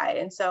incredibly dry.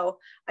 And so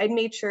I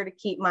made sure to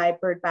keep my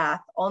bird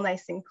bath all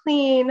nice and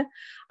clean.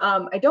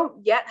 I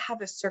don't yet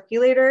have a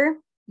circulator.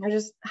 I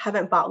just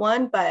haven't bought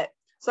one, but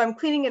so I'm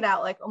cleaning it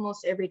out like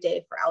almost every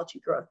day for algae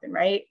growth, and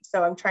right.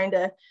 So I'm trying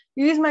to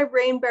use my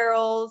rain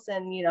barrels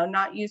and, you know,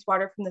 not use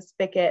water from the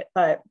spigot,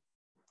 but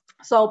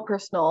it's all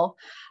personal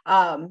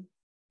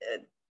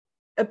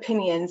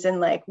opinions and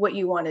like what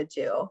you want to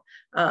do.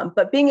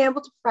 But being able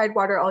to provide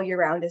water all year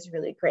round is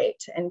really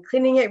great, and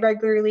cleaning it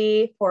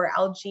regularly for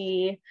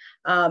algae.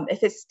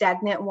 If it's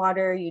stagnant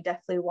water, you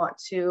definitely want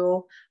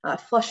to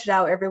flush it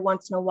out every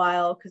once in a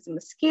while because of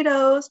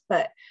mosquitoes,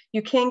 but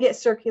you can get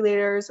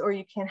circulators, or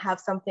you can have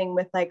something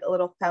with like a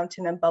little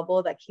fountain and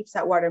bubble that keeps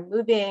that water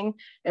moving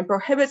and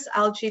prohibits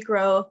algae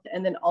growth,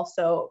 and then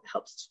also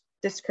helps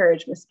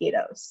discourage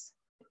mosquitoes.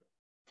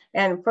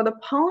 And for the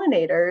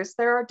pollinators,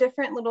 there are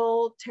different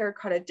little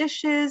terracotta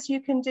dishes you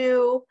can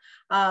do,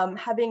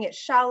 having it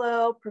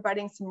shallow,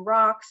 providing some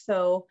rocks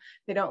so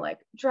they don't like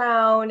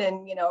drown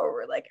and, you know,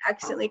 or like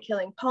accidentally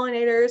killing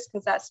pollinators,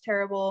 because that's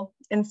terrible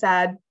and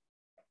sad.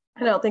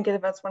 I don't think any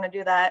of us want to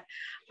do that.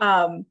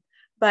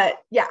 But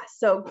yeah,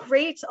 so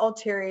great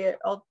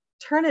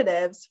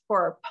alternatives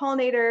for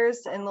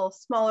pollinators and little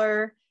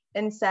smaller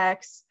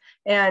insects.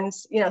 And,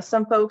 you know,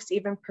 some folks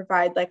even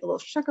provide like a little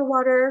sugar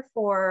water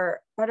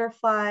for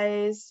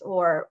butterflies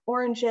or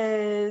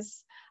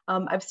oranges.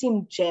 I've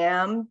seen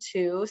jam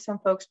too. Some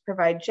folks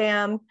provide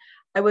jam.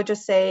 I would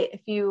just say,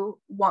 if you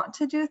want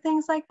to do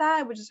things like that,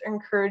 I would just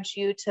encourage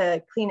you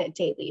to clean it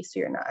daily so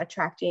you're not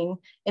attracting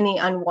any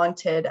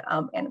unwanted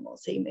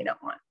animals that you may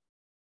not want.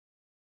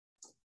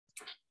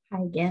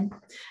 Hi again.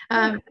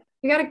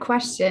 We got a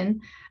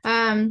question.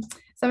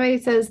 Somebody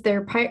says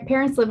their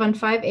parents live on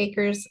 5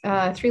 acres,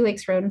 3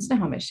 Lakes Road in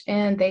Snohomish,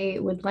 and they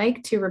would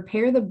like to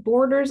repair the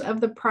borders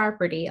of the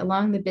property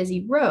along the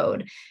busy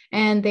road.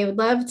 And they would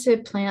love to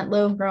plant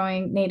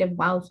low-growing native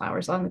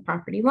wildflowers along the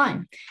property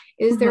line.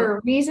 Is there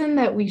a reason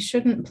that we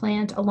shouldn't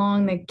plant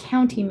along the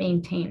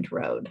county-maintained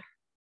road?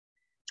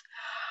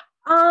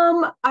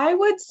 I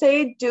would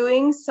say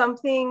doing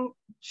something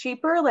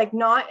cheaper, like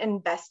not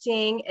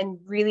investing in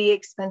really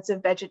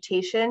expensive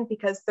vegetation,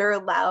 because they're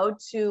allowed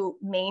to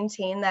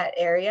maintain that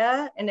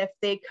area. And if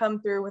they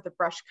come through with a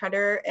brush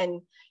cutter and,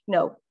 you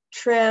know,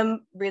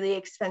 trim really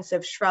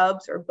expensive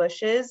shrubs or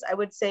bushes, I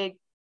would say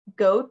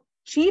go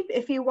cheap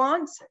if you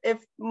want.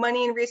 If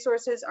money and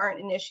resources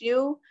aren't an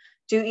issue,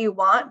 do what you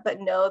want,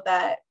 but know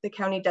that the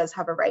county does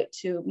have a right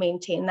to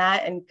maintain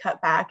that and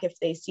cut back if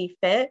they see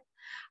fit.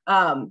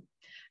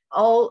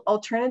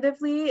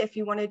 Alternatively, if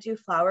you want to do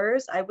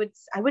flowers, I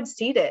would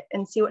seed it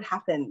and see what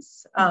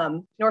happens.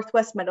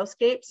 Northwest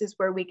Meadowscapes is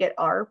where we get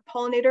our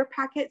pollinator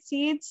packet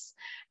seeds,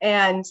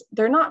 and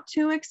they're not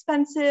too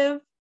expensive.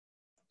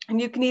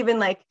 And you can even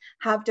like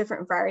have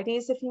different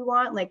varieties if you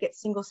want, like get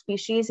single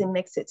species and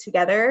mix it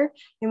together.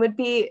 It would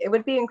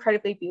be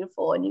incredibly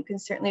beautiful, and you can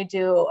certainly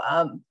do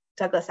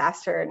Douglas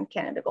aster and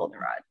Canada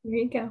goldenrod. There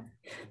you go.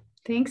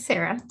 Thanks,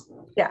 Sarah.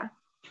 Yeah.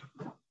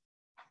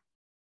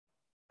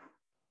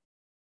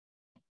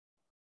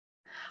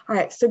 All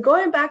right, so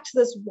going back to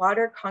this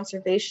water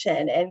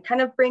conservation and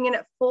kind of bringing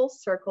it full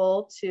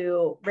circle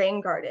to rain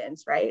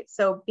gardens, right?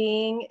 So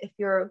if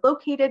you're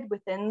located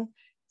within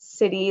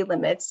city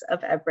limits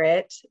of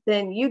Everett,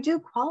 then you do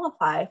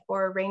qualify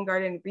for a rain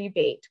garden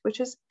rebate, which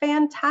is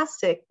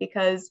fantastic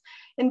because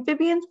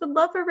amphibians would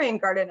love a rain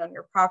garden on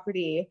your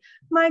property.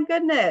 My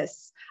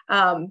goodness.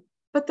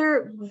 But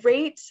they're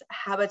great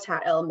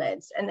habitat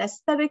elements, and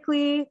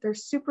aesthetically, they're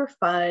super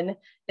fun.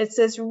 It's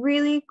this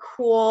really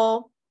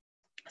cool,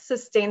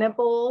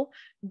 sustainable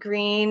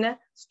green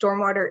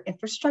stormwater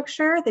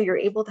infrastructure that you're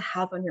able to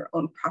have on your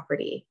own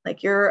property.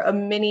 Like you're a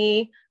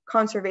mini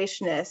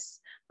conservationist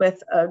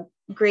with a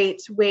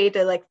great way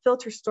to like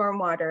filter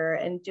stormwater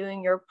and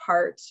doing your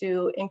part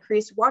to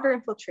increase water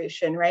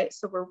infiltration, right?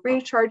 So we're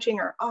recharging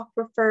our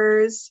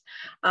aquifers.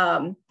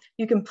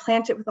 You can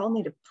plant it with all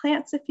native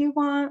plants if you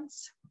want.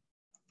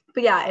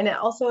 But yeah, and it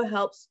also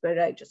helps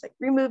by just like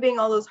removing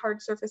all those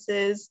hard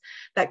surfaces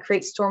that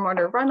create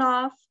stormwater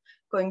runoff,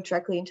 going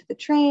directly into the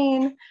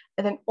drain,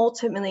 and then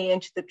ultimately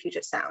into the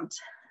Puget Sound.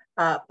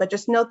 But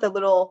just note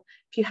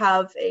if you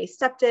have a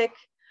septic,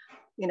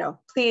 you know,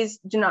 please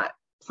do not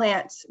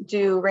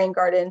do rain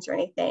gardens or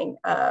anything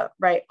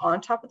right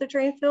on top of the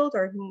drain field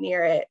or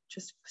near it,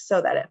 just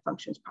so that it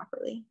functions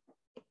properly.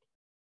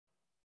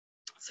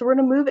 So we're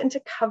gonna move into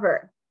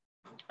cover.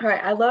 All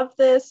right, I love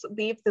this,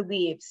 leave the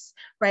leaves,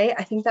 right?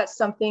 I think that's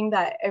something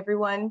that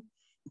everyone,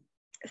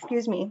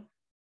 excuse me,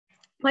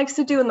 likes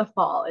to do in the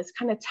fall, is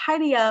kind of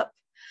tidy up.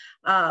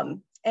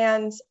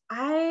 And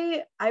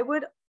I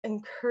would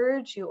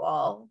encourage you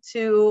all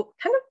to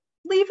kind of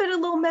leave it a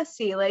little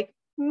messy. Like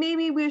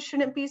maybe we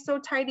shouldn't be so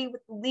tidy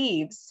with the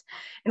leaves.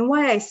 And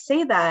why I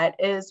say that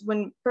is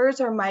when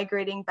birds are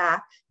migrating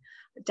back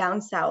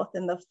down south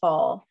in the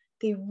fall,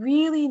 they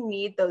really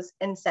need those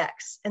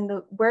insects. And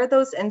where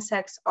those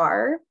insects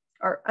are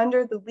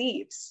under the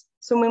leaves.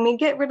 So when we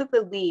get rid of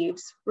the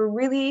leaves, we're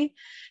really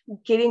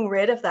getting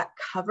rid of that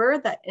cover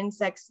that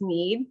insects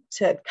need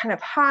to kind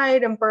of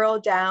hide and burrow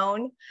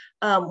down.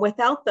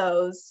 Without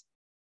those,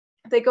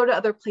 they go to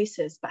other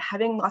places, but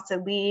having lots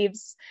of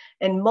leaves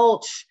and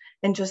mulch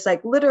and just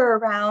like litter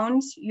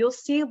around, you'll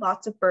see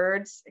lots of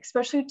birds,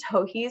 especially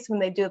towhees, when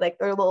they do like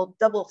their little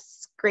double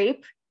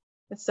scrape.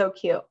 It's so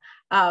cute.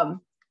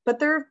 But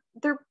they're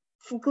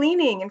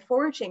gleaning and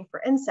foraging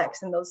for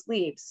insects in those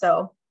leaves.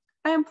 So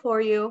I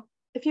implore you,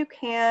 if you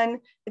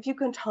can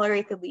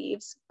tolerate the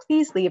leaves,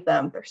 please leave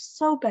them. They're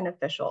so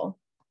beneficial.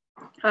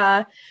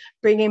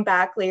 Bringing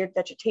back layered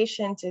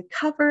vegetation to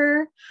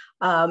cover.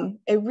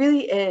 It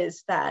really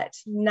is that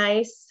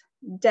nice,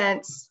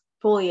 dense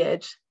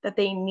foliage that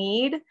they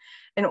need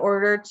in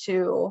order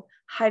to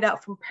hide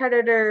out from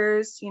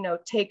predators,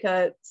 take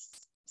a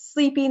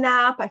sleepy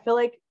nap. I feel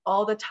like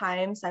all the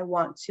times I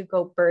want to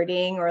go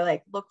birding or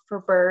like look for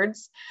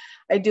birds,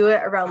 I do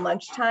it around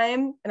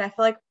lunchtime. And I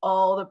feel like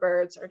all the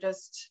birds are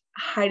just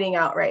hiding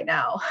out right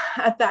now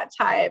at that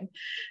time.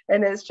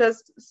 And it's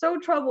just so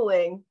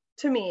troubling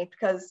to me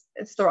because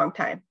it's the wrong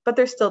time, but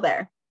they're still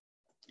there.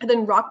 And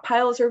then rock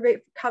piles are great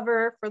for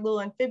cover for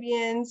little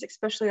amphibians,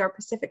 especially our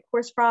Pacific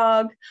horse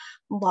frog.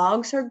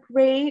 Logs are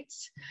great.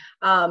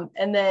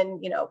 And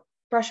then,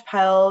 brush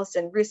piles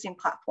and roosting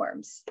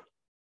platforms.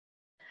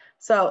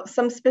 So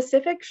some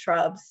specific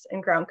shrubs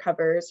and ground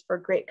covers for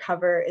great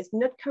cover is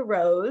Nootka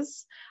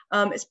rose.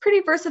 It's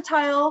pretty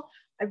versatile.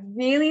 I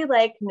really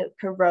like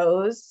Nootka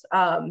rose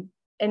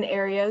in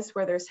areas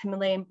where there's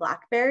Himalayan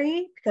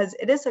blackberry because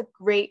it is a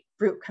great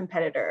root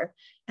competitor.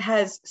 It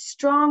has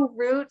strong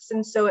roots,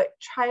 and so it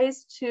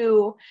tries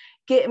to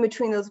get in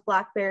between those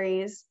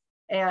blackberries.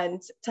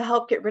 And to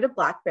help get rid of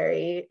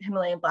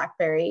Himalayan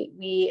blackberry,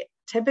 we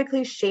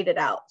typically shade it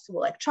out. So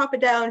we'll like chop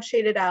it down,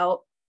 shade it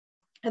out.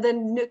 And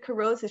then Nootka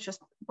rose is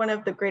just one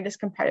of the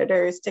greatest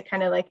competitors to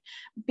kind of like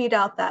beat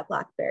out that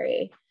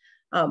blackberry.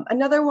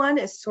 Another one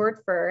is sword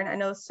fern. I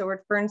know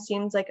sword fern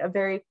seems like a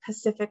very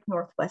Pacific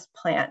Northwest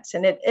plant,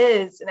 and it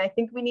is. And I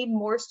think we need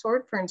more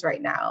sword ferns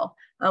right now.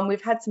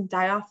 We've had some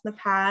die off in the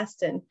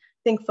past, and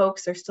I think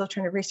folks are still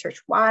trying to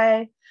research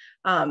why.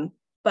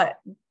 But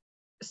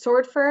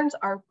sword ferns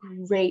are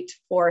great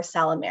for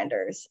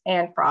salamanders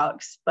and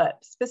frogs, but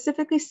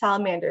specifically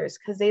salamanders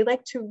because they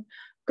like to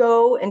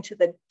go into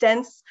the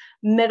dense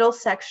middle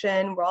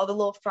section where all the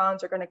little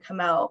fronds are going to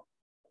come out.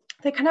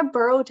 They kind of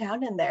burrow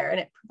down in there, and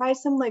it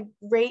provides them like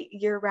great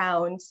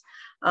year-round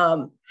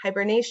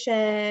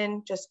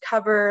hibernation, just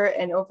cover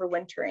and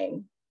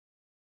overwintering.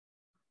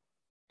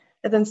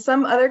 And then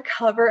some other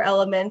cover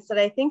elements that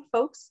I think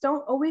folks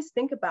don't always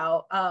think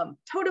about.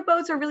 Totem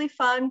boats are really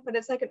fun, but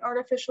it's like an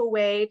artificial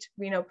way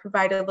to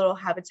provide a little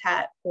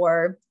habitat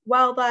for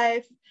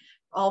wildlife,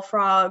 all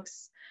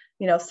frogs.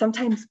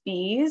 Sometimes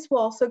bees will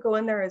also go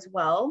in there as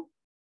well.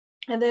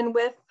 And then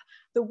with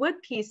the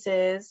wood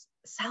pieces,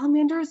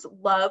 salamanders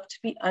love to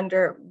be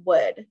under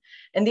wood.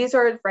 And these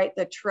are,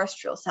 the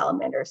terrestrial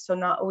salamanders, so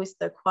not always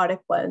the aquatic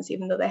ones,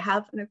 even though they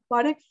have an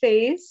aquatic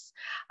face.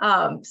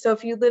 So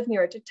if you live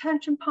near a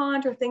detention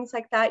pond or things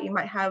like that, you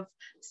might have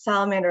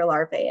salamander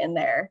larvae in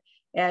there.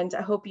 And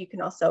I hope you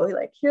can also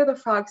hear the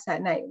frogs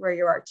at night where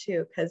you are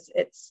too, because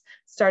it's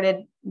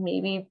started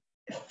maybe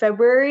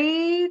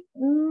February,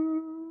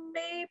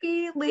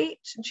 maybe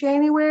late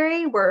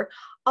January, where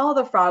all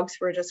the frogs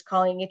were just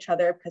calling each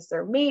other because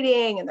they're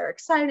mating and they're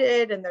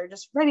excited and they're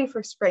just ready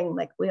for spring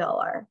like we all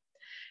are.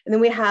 And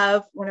then we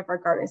have one of our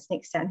garden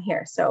snakes down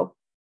here. So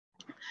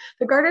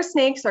the garter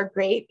snakes are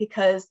great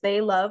because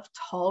they love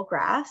tall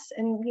grass,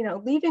 and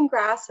leaving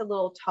grass a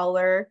little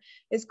taller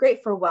is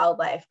great for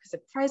wildlife because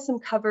it provides some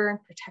cover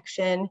and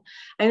protection.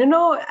 I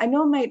know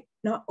it might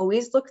not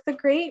always look the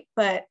great,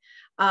 but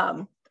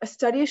a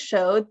study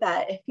showed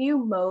that if you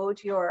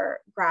mowed your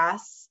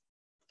grass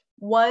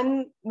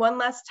one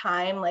less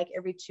time, like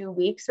every 2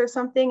 weeks or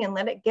something, and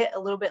let it get a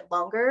little bit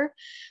longer,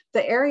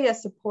 the area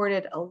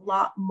supported a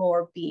lot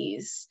more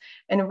bees.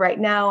 And right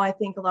now, I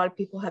think a lot of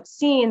people have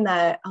seen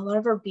that a lot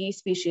of our bee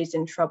species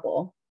in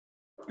trouble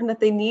and that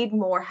they need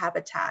more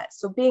habitat.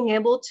 So being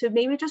able to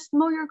maybe just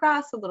mow your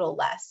grass a little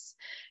less.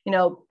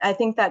 I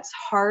think that's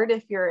hard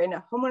if you're in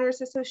a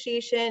homeowners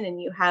association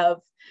and you have,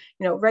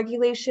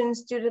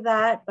 regulations due to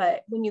that.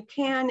 But when you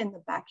can in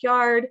the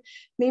backyard,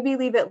 maybe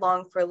leave it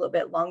long for a little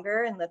bit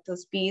longer and let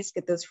those bees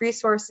get those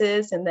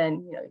resources, and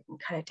then, you can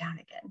cut it down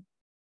again.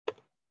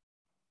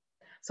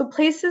 So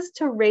places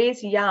to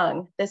raise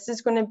young, this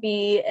is going to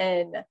be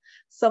in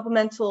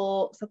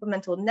supplemental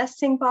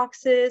nesting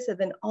boxes, and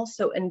then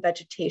also in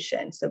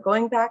vegetation. So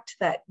going back to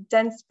that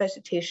dense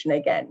vegetation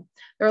again,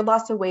 there are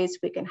lots of ways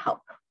we can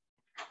help.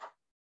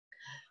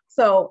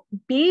 So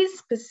bees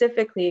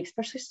specifically,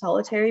 especially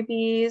solitary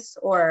bees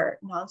or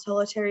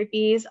non-solitary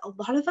bees, a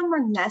lot of them are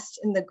nest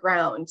in the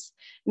ground.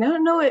 And I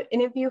don't know if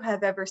any of you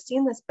have ever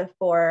seen this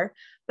before,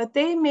 but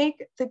they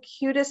make the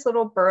cutest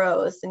little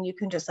burrows, and you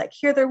can just like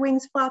hear their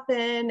wings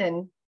flapping,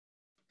 and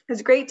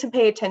it's great to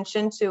pay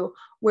attention to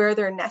where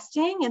they're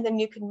nesting, and then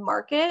you can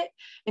mark it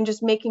and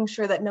just making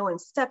sure that no one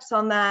steps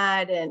on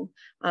that. And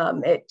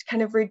it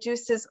kind of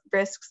reduces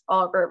risks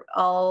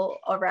all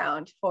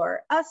around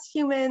for us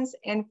humans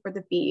and for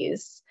the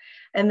bees.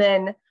 And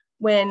then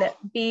when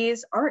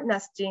bees aren't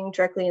nesting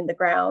directly in the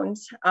ground,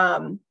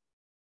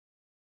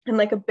 in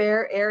like a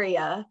bare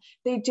area,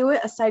 they do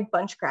it aside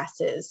bunch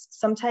grasses.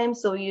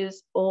 Sometimes they'll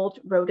use old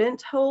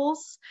rodent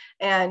holes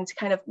and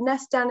kind of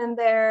nest down in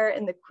there,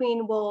 and the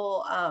queen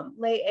will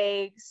lay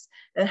eggs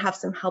and have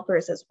some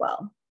helpers as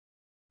well.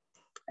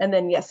 And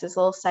then yes, there's a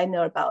little side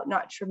note about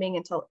not trimming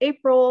until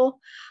April,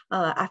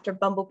 after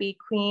bumblebee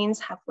queens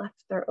have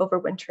left their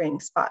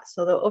overwintering spot.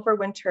 So they'll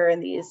overwinter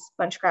in these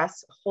bunch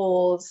grass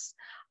holes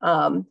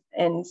and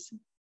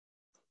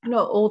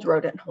old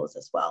rodent holes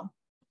as well.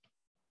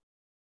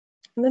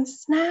 And then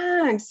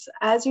snags,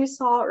 as you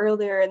saw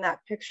earlier in that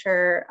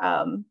picture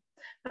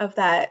of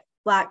that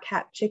black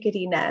cap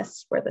chickadee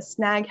nest where the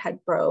snag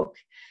had broke,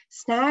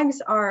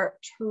 snags are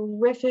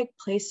terrific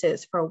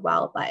places for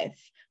wildlife.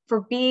 For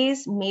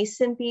bees,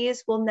 mason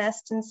bees will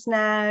nest in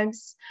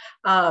snags.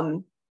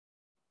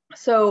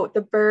 So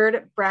the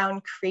bird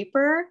brown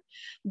creeper,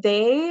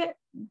 they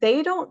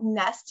don't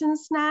nest in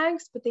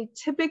snags, but they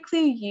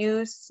typically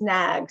use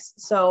snags.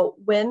 So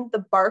when the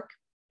bark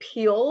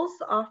peels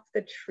off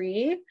the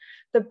tree,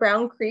 the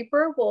brown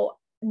creeper will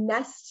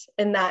nest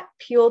in that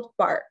peeled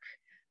bark.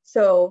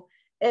 So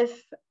if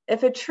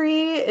a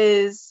tree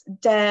is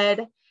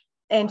dead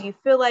and you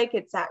feel like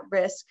it's at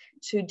risk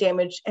to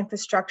damage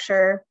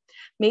infrastructure,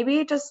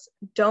 maybe just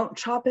don't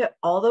chop it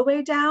all the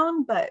way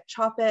down, but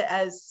chop it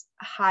as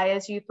high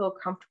as you feel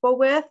comfortable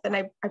with. And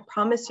I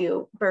promise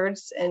you,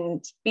 birds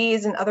and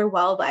bees and other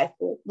wildlife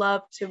will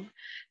love to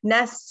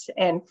nest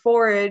and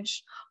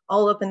forage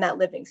all up in that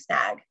living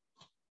snag.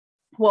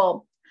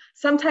 Well,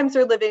 sometimes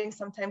they're living,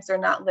 sometimes they're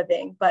not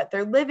living, but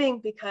they're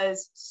living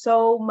because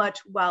so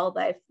much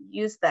wildlife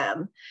use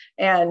them.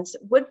 And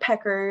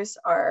woodpeckers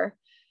are,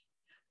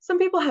 some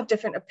people have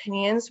different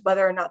opinions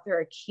whether or not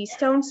they're a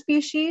keystone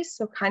species.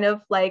 So kind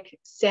of like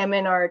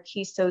salmon are a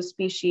keystone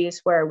species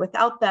where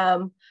without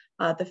them,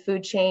 the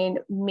food chain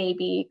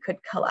maybe could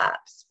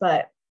collapse.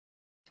 But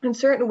in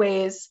certain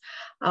ways,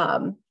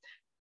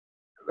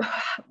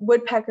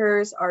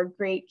 woodpeckers are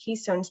great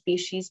keystone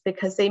species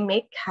because they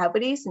make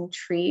cavities in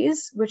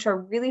trees, which are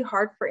really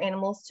hard for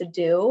animals to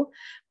do,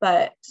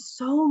 but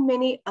so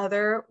many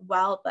other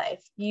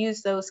wildlife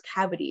use those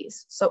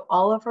cavities. So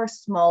all of our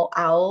small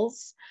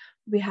owls,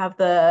 we have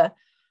the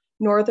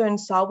northern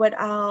saw-whet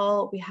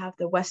owl, we have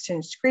the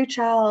western screech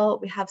owl,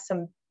 we have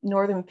some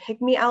northern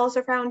pygmy owls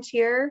around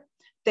here.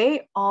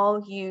 They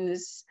all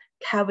use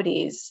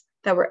cavities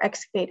that were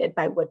excavated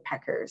by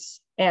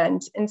woodpeckers.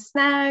 And in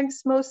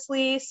snags,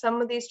 mostly,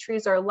 some of these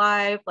trees are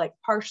alive, like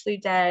partially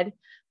dead,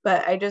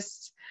 but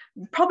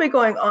probably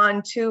going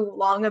on too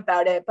long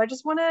about it, but I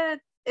just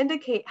wanna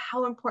indicate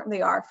how important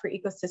they are for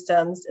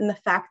ecosystems, and the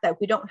fact that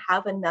we don't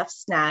have enough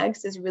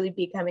snags is really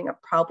becoming a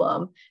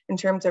problem in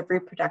terms of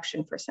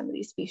reproduction for some of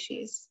these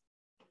species.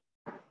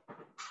 I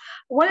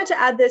wanted to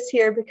add this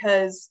here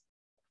because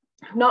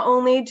not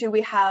only do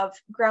we have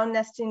ground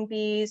nesting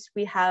bees,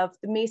 we have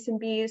the mason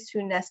bees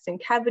who nest in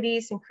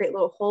cavities and create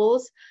little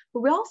holes,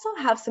 but we also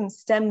have some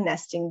stem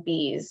nesting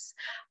bees.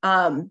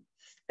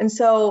 And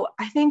so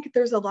I think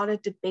there's a lot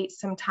of debate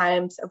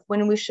sometimes of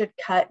when we should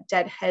cut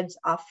dead heads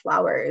off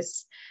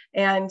flowers.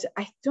 And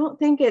I don't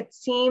think it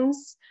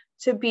seems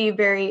to be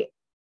very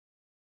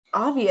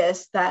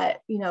obvious that,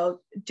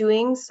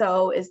 doing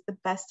so is the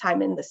best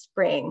time in the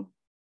spring.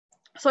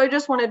 So I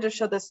just wanted to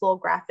show this little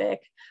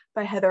graphic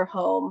by Heather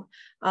Home,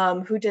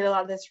 who did a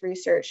lot of this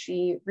research.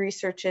 She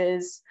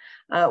researches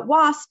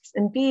wasps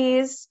and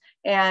bees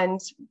and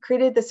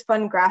created this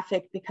fun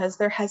graphic because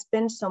there has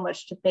been so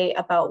much debate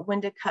about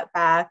when to cut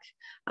back,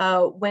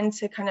 when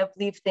to kind of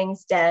leave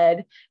things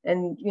dead,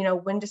 and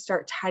when to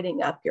start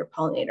tidying up your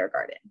pollinator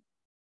garden.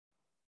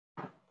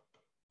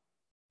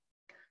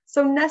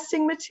 So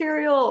nesting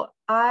material,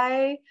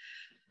 I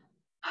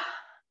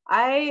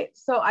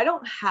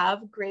don't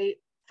have great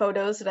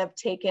photos that I've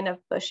taken of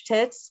bush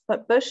tits,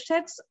 but bush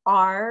tits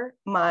are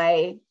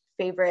my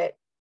favorite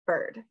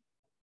bird.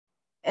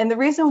 And the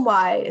reason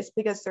why is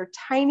because they're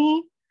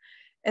tiny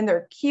and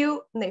they're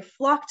cute and they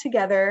flock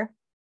together.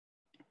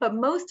 But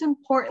most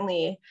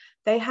importantly,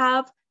 they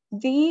have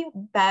the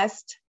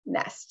best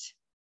nest.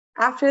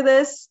 After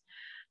this,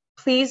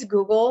 please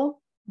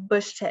Google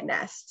bush tit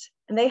nest.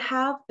 and they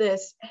have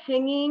this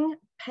hanging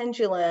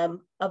pendulum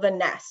of a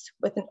nest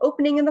with an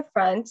opening in the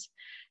front.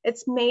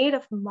 It's made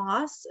of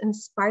moss and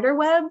spider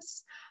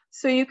webs.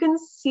 So you can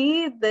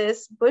see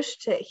this bush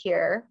tit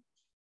here.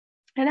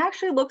 It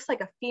actually looks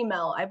like a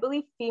female. I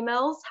believe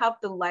females have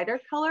the lighter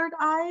colored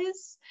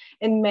eyes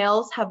and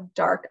males have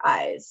dark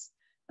eyes,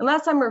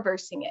 unless I'm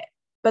reversing it.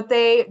 But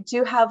they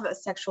do have a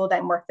sexual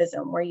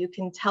dimorphism where you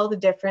can tell the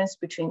difference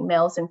between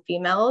males and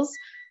females,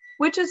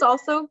 which is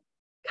also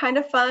kind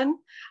of fun.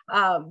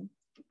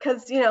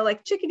 Because, you know,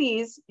 like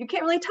chickadees, you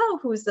can't really tell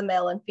who's the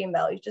male and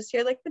female. You just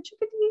hear like the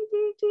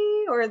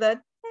chickadee or the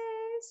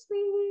hey,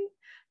 sweetie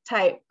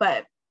type.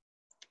 But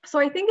so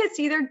I think it's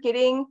either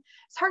getting,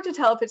 it's hard to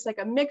tell if it's like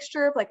a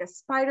mixture of like a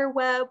spider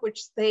web,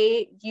 which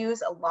they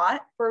use a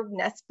lot for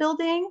nest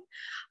building,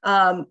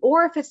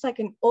 or if it's like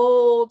an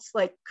old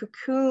like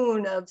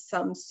cocoon of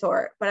some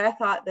sort. But I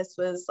thought this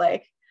was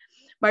like,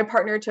 my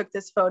partner took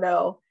this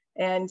photo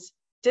and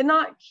did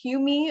not cue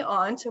me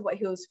on to what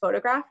he was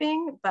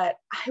photographing, but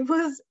I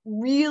was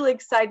really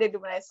excited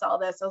when I saw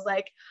this. I was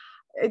like,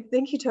 I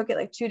think he took it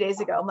like 2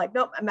 days ago. I'm like,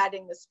 nope, I'm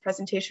adding this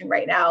presentation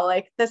right now.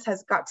 Like this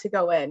has got to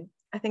go in.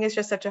 I think it's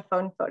just such a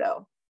fun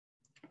photo.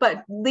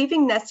 But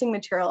leaving nesting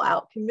material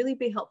out can really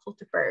be helpful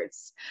to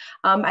birds.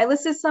 I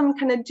listed some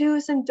kind of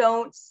do's and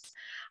don'ts.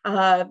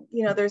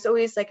 You know, there's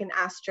always like an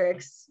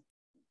asterisk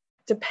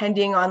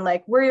depending on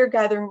like where you're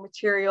gathering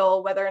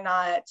material, whether or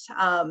not,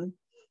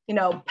 you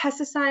know,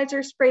 pesticides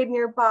are sprayed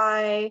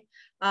nearby.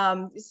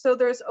 So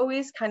there's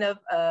always kind of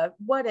a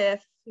what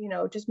if, you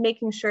know, just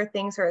making sure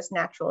things are as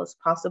natural as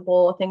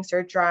possible, things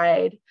are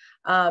dried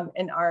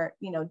and aren't,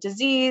 you know,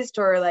 diseased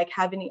or like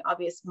have any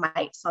obvious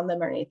mites on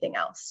them or anything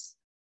else.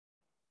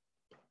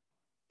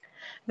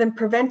 Then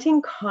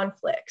preventing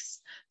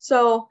conflicts.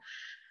 So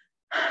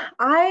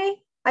I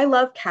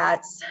love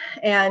cats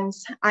and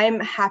I'm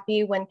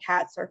happy when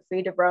cats are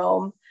free to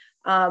roam,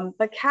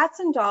 but cats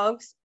and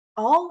dogs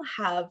all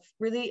have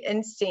really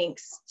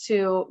instincts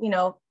to, you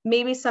know,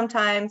 maybe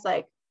sometimes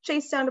like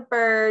chase down a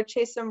bird,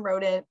 chase some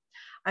rodent.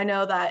 I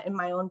know that in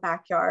my own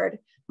backyard,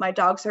 my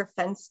dogs are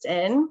fenced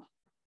in,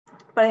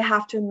 but I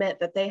have to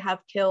admit that they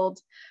have killed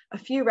a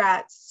few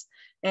rats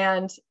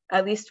and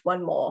at least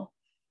one mole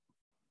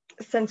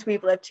since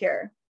we've lived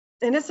here.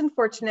 And it's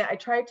unfortunate. I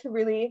try to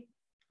really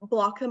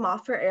block them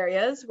off for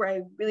areas where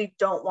I really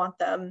don't want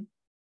them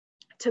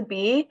to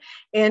be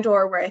and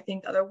or where I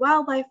think other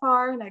wildlife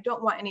are, and I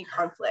don't want any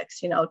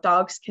conflicts. You know,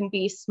 dogs can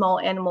be small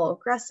animal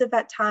aggressive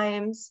at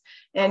times,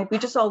 and we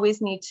just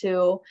always need to,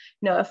 you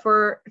know, if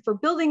we're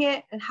building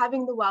it and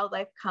having the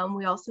wildlife come,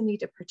 we also need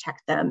to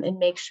protect them and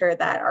make sure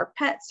that our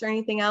pets or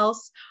anything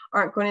else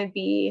aren't going to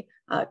be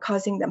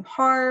causing them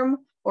harm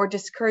or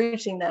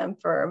discouraging them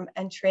from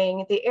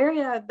entering the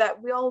area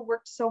that we all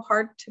worked so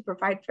hard to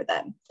provide for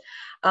them.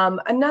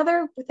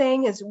 Another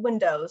thing is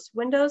windows.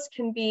 Windows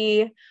can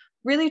be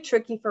really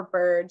tricky for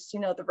birds, you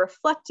know, the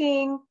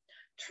reflecting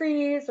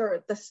trees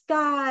or the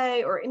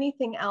sky or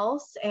anything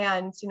else.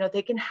 And, you know,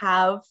 they can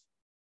have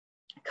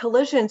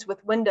collisions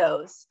with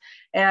windows.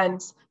 And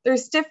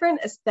there's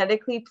different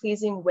aesthetically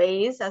pleasing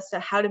ways as to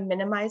how to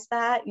minimize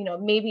that. You know,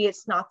 maybe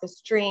it's not the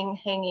string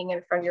hanging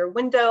in front of your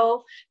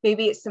window,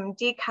 maybe it's some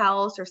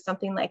decals or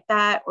something like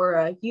that, or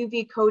a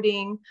UV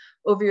coating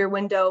over your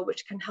window,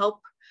 which can help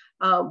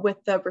with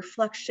the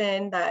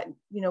reflection that,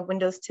 you know,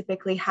 windows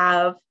typically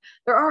have.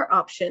 There are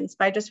options,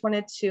 but I just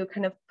wanted to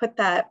kind of put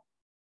that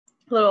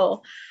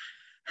little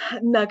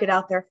nugget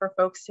out there for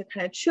folks to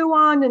kind of chew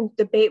on and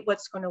debate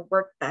what's going to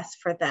work best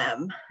for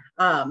them.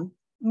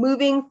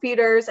 Moving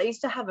feeders. I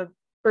used to have a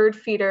bird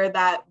feeder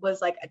that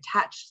was like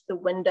attached to the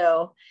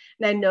window,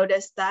 and I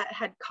noticed that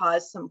had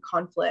caused some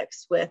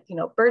conflicts with, you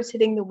know, birds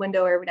hitting the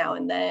window every now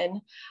and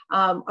then.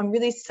 On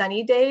really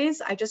sunny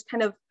days, I just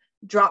kind of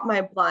drop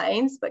my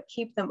blinds but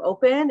keep them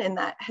open, and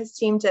that has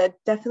seemed to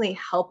definitely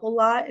help a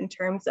lot in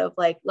terms of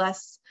like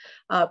less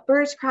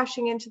birds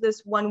crashing into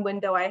this one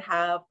window I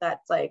have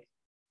that's like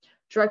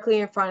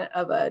directly in front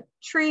of a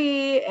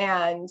tree,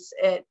 and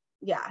it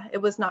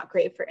was not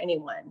great for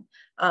anyone.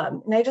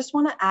 And I just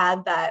want to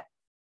add that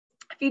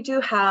if you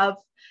do have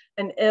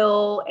an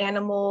ill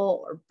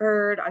animal or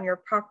bird on your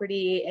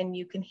property and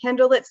you can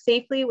handle it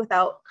safely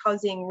without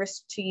causing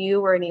risk to you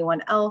or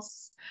anyone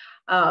else,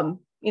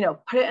 you know,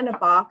 put it in a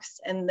box.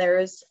 And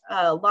there's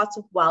lots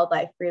of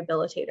wildlife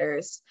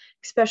rehabilitators,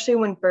 especially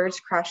when birds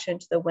crash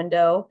into the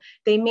window.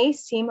 They may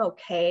seem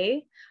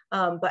okay,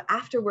 but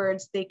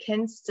afterwards they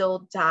can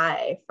still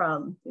die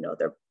from, you know,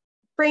 their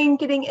brain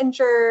getting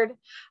injured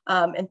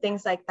and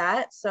things like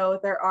that. So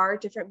there are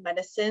different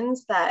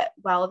medicines that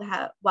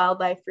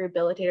wildlife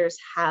rehabilitators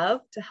have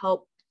to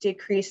help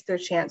decrease their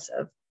chance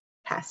of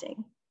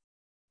passing.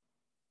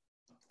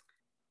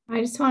 I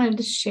just wanted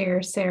to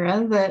share,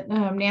 Sarah, that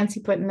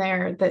Nancy put in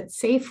there that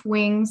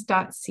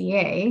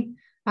safewings.ca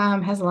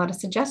has a lot of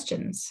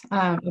suggestions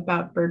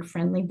about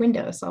bird-friendly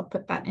windows. So I'll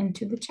put that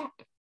into the chat.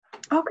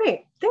 Oh,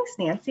 great. Thanks,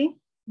 Nancy.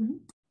 Mm-hmm.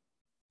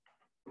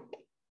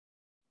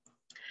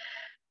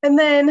 And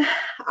then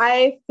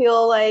I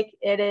feel like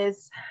it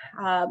is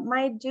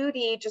my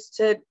duty just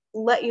to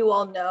let you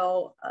all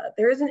know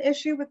there is an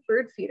issue with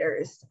bird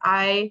feeders.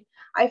 I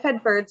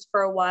fed birds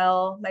for a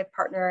while, my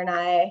partner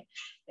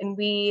and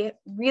we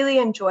really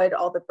enjoyed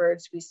all the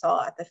birds we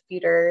saw at the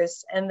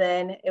feeders. And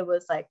then it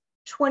was like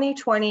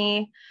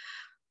 2020,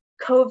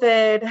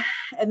 COVID,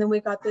 and then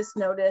we got this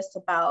notice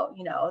about,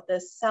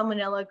 this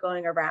salmonella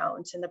going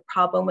around, and the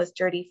problem was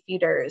dirty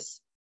feeders.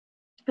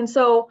 And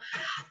so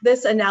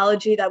this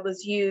analogy that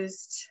was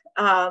used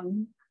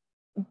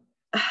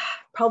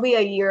probably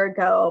a year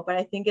ago, but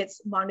I think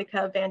it's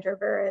Monica van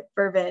der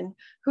Verven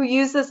who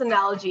used this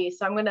analogy.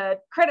 So I'm going to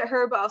credit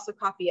her, but also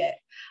copy it.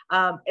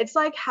 It's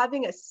like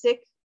having a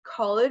sick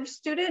college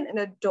student in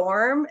a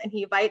dorm and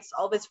he invites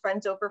all of his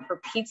friends over for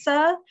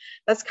pizza.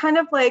 That's kind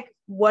of like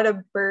what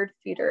a bird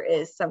feeder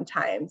is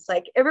sometimes.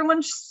 Like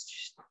everyone's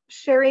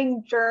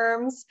sharing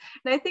germs.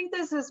 And I think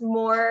this is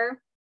more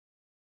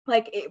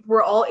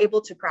we're all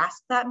able to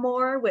grasp that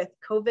more with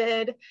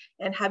COVID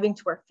and having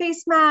to wear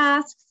face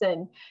masks.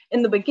 And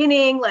in the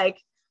beginning,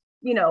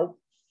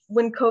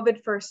 when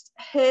COVID first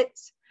hit,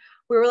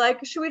 we were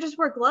like, should we just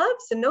wear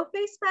gloves and no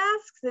face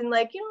masks? And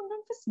none of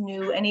us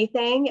knew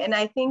anything. And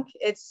I think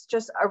it's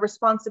just a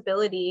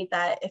responsibility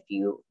that if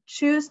you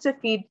choose to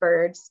feed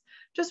birds,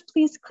 just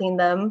please clean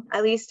them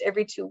at least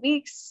every 2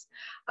 weeks.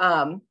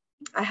 I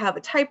have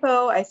a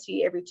typo. I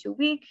see every 2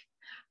 weeks.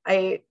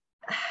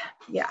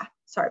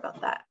 Sorry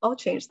about that. I'll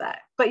change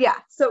that. But yeah,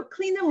 so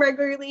clean them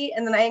regularly.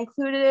 And then I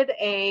included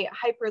a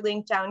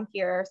hyperlink down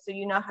here so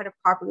you know how to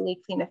properly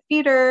clean a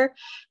feeder,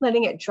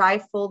 letting it dry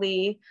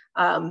fully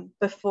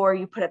before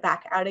you put it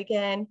back out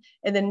again,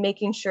 and then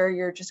making sure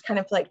you're just kind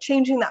of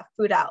changing that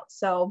food out.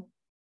 So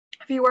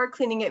if you are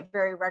cleaning it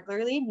very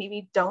regularly,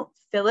 maybe don't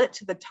fill it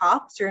to the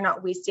top so you're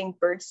not wasting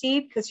bird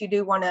seed, because you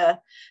do want to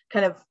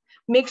kind of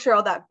make sure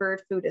all that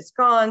bird food is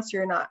gone so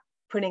you're not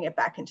putting it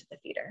back into the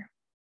feeder.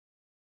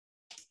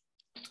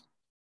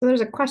 So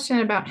there's a question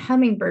about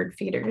hummingbird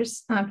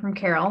feeders from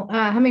Carol.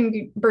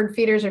 Hummingbird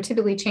feeders are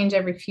typically changed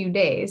every few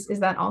days.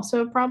 Is that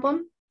also a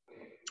problem?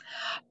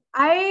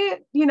 I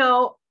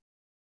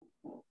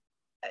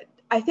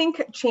think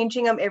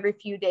changing them every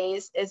few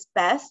days is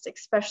best,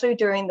 especially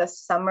during the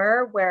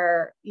summer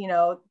where,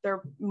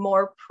 they're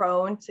more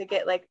prone to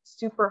get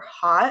super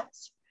hot.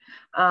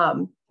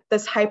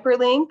 This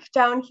hyperlink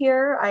down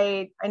here,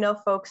 I know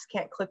folks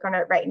can't click on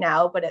it right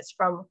now, but it's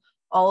from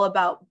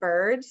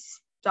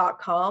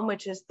allaboutbirds.com,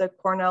 which is the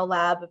Cornell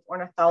Lab of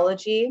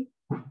Ornithology.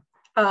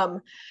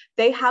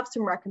 They have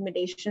some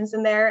recommendations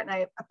in there, and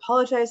I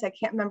apologize, I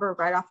can't remember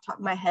right off the top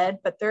of my head,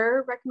 but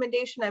their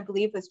recommendation, I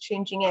believe, is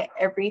changing it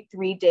every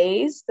 3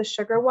 days, the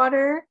sugar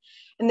water,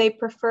 and they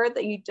prefer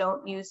that you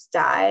don't use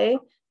dye.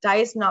 Dye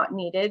is not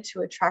needed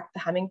to attract the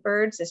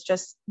hummingbirds. It's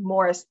just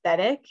more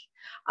aesthetic.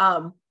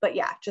 But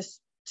yeah,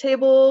 just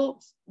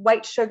table,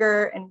 white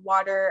sugar, and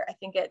water. I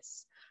think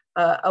it's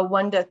a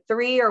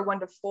 1-to-3 or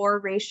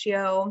 1-to-4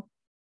 ratio.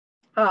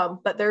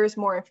 But there is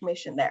more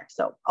information there.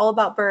 So all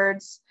about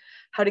birds,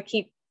 how to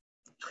keep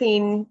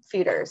clean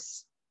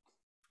feeders.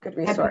 Good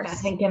resource. I put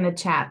that link in the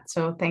chat.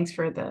 So thanks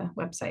for the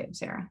website,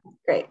 Sarah.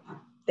 Great.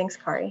 Thanks,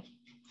 Kari.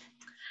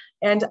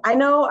 And I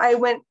know I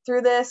went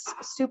through this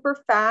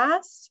super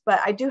fast,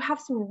 but I do have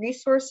some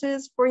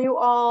resources for you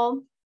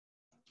all.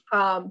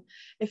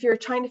 If you're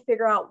trying to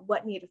figure out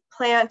what native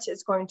plant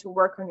is going to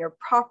work on your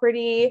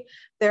property,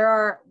 there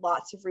are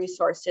lots of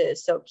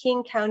resources. So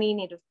King County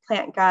Native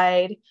Plant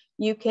Guide,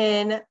 you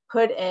can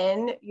put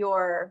in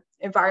your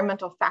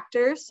environmental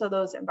factors. So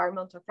those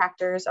environmental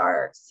factors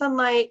are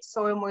sunlight,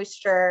 soil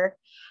moisture.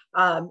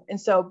 And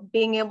so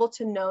being able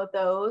to know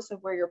those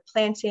of where you're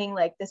planting,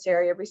 like this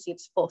area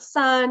receives full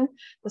sun,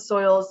 the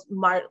soil's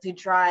moderately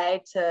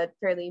dry to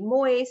fairly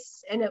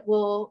moist, and it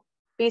will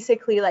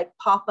basically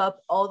pop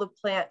up all the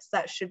plants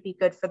that should be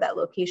good for that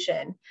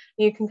location.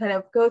 You can kind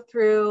of go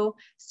through,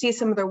 see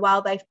some of their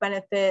wildlife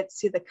benefits,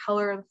 see the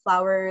color of the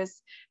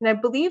flowers. And I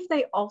believe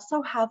they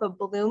also have a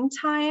bloom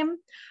time.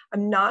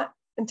 I'm not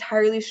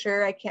entirely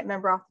sure. I can't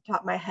remember off the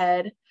top of my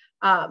head.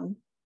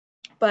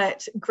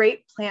 But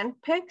Great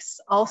Plant Picks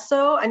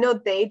also, I know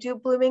they do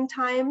blooming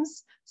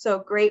times. So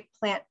Great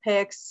Plant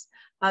Picks,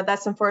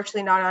 that's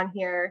unfortunately not on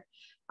here.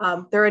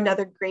 They're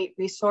another great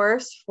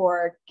resource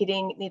for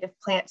getting native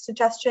plant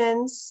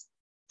suggestions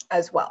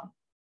as well.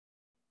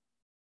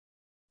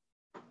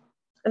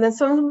 And then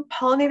some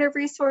pollinator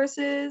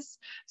resources.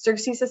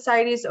 Xerces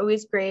Society is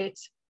always great.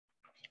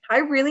 I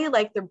really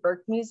like the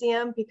Burke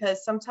Museum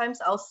because sometimes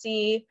I'll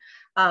see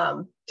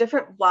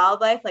different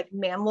wildlife like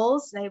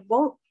mammals, and I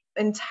won't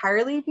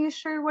entirely be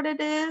sure what it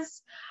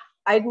is.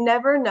 I'd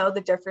never know the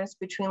difference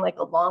between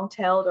a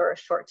long-tailed or a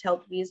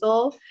short-tailed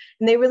weasel.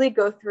 And they really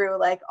go through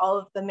all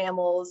of the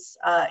mammals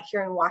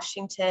here in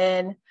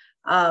Washington.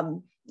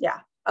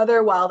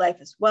 Other wildlife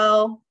as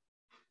well.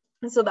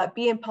 And so that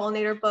Bee and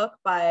Pollinator book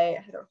by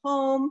Heather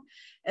Holm.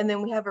 And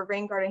then we have a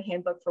rain garden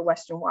handbook for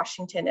Western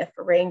Washington. If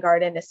a rain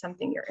garden is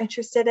something you're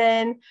interested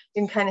in, you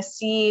can kind of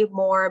see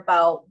more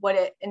about what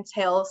it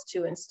entails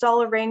to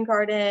install a rain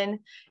garden,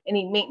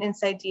 any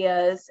maintenance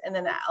ideas. And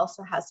then that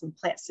also has some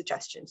plant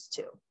suggestions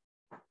too.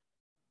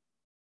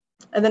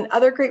 And then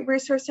other great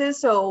resources.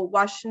 So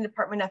Washington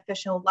Department of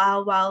Fish and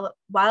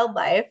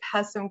Wildlife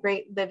has some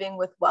great living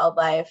with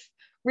wildlife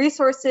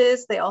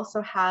resources. They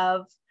also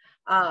have,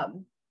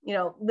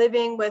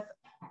 living with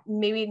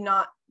maybe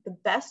not the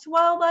best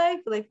wildlife,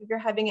 like if you're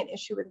having an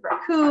issue with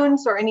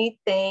raccoons or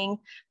anything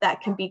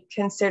that can be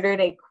considered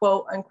a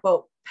quote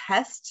unquote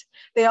pest,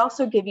 they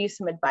also give you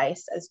some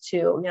advice as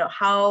to,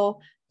 how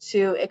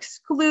to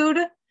exclude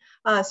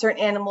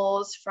certain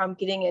animals from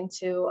getting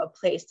into a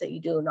place that you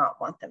do not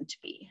want them to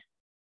be.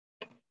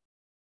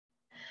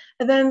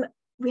 And then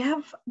we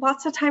have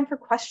lots of time for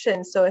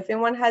questions. So if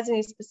anyone has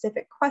any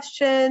specific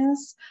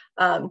questions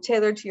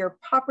tailored to your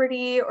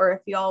property, or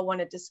if you all want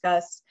to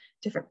discuss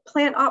different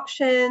plant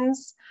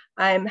options,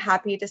 I'm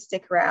happy to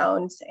stick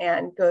around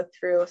and go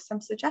through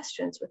some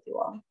suggestions with you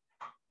all.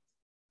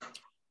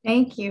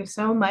 Thank you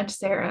so much,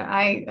 Sarah.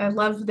 I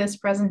love this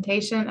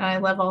presentation. I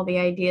love all the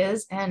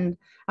ideas, and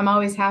I'm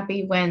always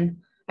happy when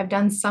I've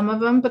done some of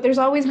them, but there's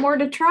always more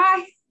to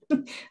try.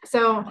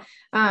 So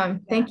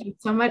thank you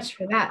so much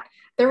for that.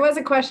 There was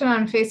a question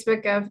on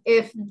Facebook of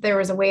if there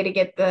was a way to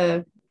get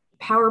the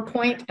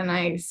PowerPoint, and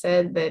I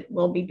said that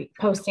we'll be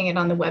posting it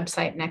on the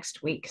website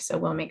next week. So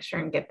we'll make sure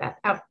and get that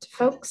out to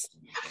folks,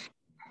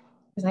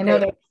 because I know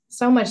there's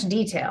so much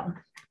detail.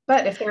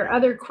 But if there are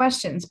other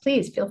questions,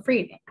 please feel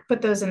free to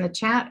put those in the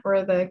chat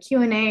or the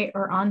Q&A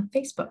or on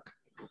Facebook.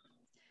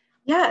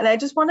 Yeah, and I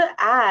just want to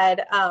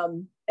add,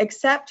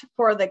 except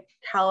for the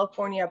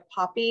California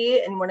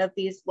poppy and one of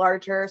these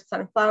larger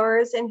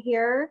sunflowers in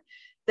here,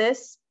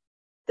 this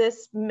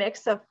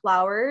mix of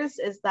flowers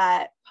is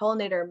that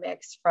pollinator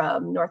mix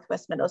from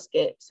Northwest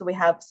Meadowscape. So we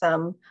have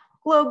some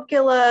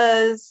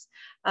globulus,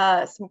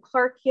 some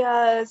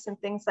clarkias, and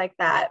things like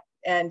that.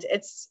 And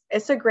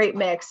it's a great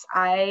mix.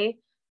 I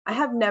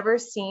have never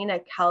seen a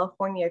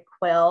California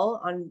quail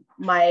on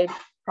my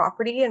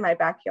property in my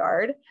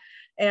backyard.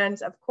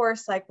 And of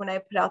course, like when I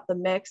put out the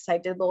mix, I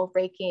did a little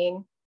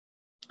raking.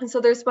 And so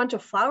there's a bunch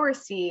of flower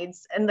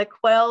seeds, and the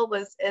quail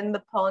was in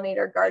the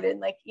pollinator garden,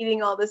 like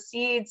eating all the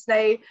seeds. And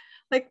I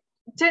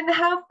didn't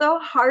have the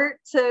heart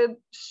to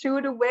shoo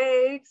it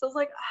away, because I was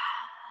like,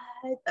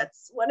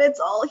 that's what it's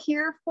all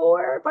here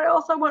for, but I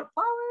also want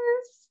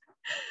flowers.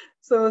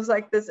 So it was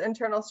like this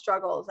internal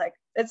struggle. It's like,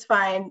 it's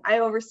fine. I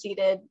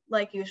overseeded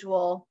like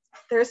usual.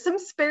 There's some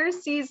spare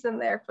seeds in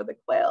there for the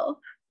quail.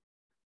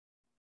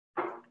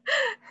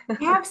 I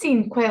have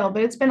seen quail,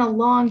 but it's been a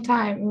long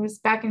time. It was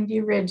back in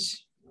View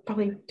Ridge,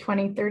 probably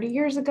 20, 30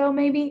 years ago,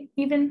 maybe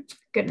even.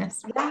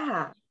 Goodness.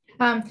 Yeah.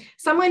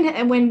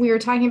 Someone, when we were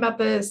talking about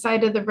the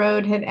side of the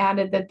road, had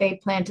added that they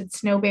planted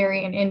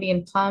snowberry and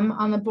Indian plum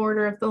on the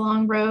border of the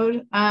long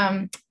road.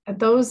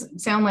 Those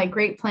sound like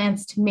great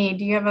plants to me.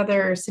 Do you have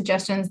other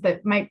suggestions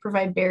that might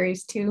provide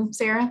berries too,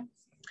 Sarah?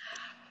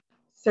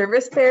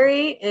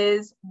 Serviceberry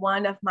is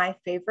one of my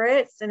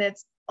favorites, and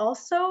it's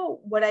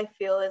also what I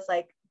feel is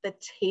like the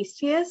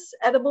tastiest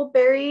edible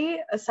berry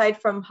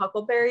aside from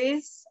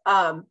huckleberries.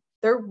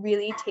 They're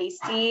really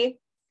tasty.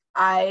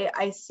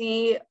 I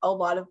see a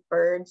lot of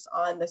birds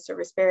on the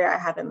serviceberry I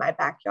have in my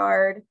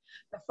backyard.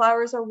 The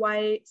flowers are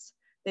white.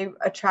 They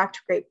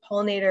attract great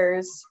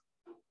pollinators.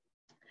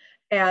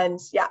 And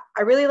yeah,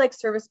 I really like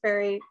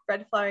serviceberry,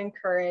 red flowering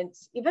currant,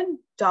 even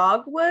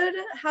dogwood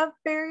have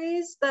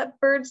berries that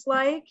birds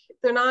like.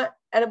 They're not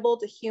edible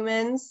to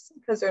humans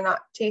because they're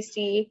not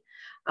tasty.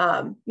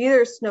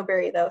 Neither is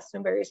snowberry though.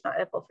 Snowberry is not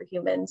edible for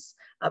humans,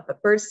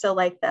 but birds still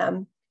like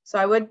them. So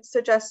I would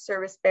suggest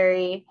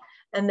serviceberry.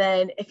 And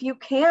then if you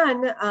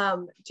can,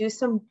 do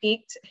some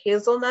beaked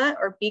hazelnut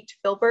or beaked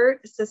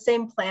filbert. It's the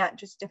same plant,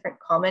 just different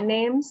common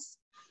names.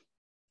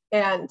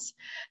 And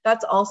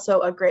that's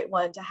also a great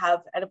one to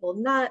have edible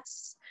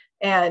nuts.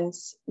 And,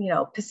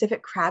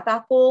 Pacific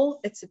crabapple,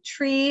 it's a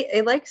tree.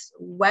 It likes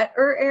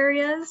wetter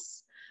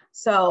areas.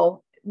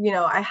 So,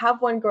 I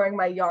have one growing in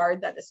my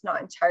yard that is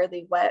not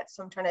entirely wet.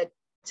 So I'm trying to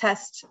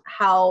test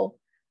how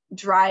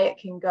dry it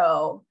can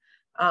go.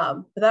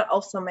 But that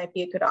also might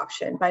be a good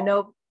option. But I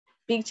know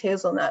beaked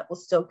hazelnut will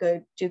still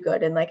do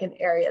good in like an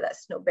area that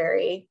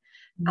snowberry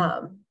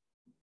and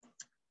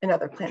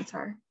other plants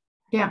are.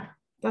 Yeah,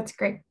 that's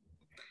great.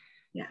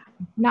 Yeah.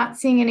 Not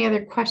seeing any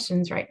other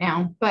questions right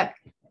now, but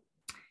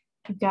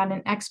we've got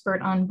an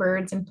expert on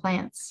birds and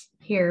plants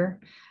here.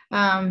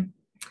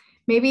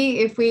 Maybe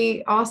if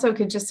we also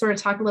could just sort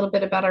of talk a little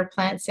bit about our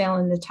plant sale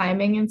and the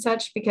timing and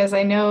such, because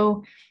I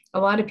know a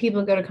lot of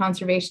people go to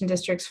conservation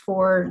districts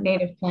for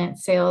native plant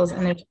sales,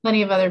 and there's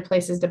plenty of other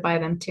places to buy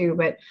them too.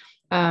 But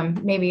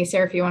maybe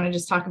Sarah, if you want to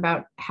just talk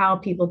about how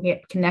people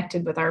get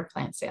connected with our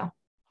plant sale.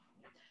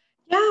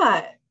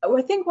 Yeah,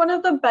 I think one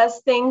of the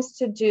best things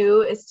to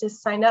do is to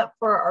sign up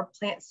for our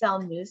plant sale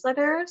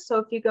newsletter. So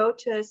if you go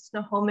to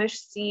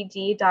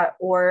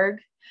snohomishcd.org,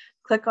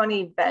 click on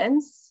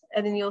events,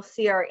 and then you'll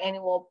see our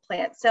annual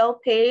plant sale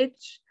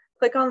page.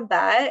 Click on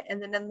that,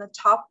 and then in the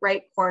top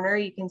right corner,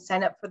 you can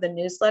sign up for the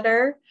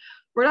newsletter.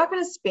 We're not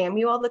going to spam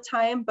you all the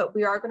time, but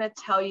we are going to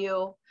tell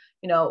you,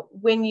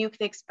 when you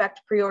can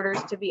expect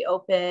pre-orders to be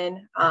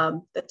open,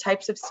 the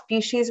types of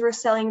species we're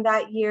selling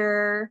that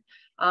year,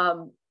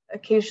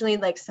 occasionally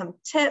like some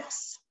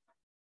tips,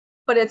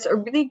 but it's a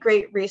really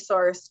great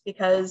resource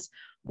because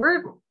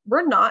we're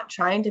not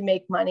trying to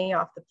make money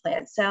off the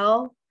plant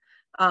sale,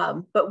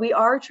 but we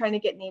are trying to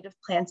get native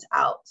plants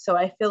out. So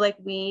I feel like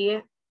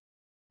we,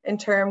 in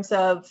terms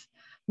of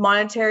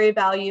monetary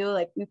value,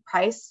 like we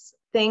price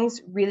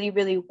things really,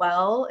 really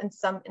well. In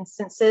some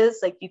instances,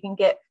 like you can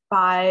get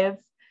 5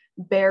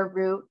 bare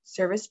root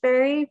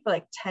serviceberry for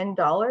like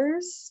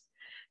 $10.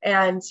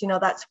 And, you know,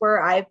 that's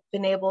where I've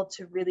been able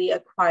to really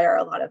acquire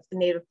a lot of the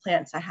native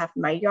plants I have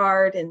in my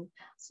yard. And,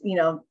 you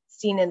know,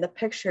 seen in the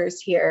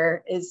pictures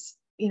here is,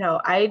 you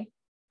know, I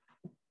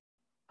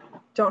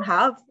don't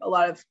have a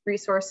lot of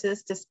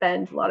resources to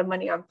spend a lot of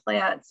money on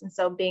plants. And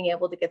so being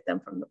able to get them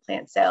from the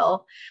plant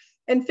sale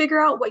and figure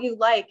out what you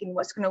like and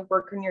what's going to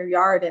work in your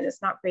yard and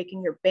it's not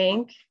breaking your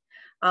bank.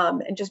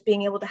 And just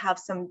being able to have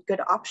some good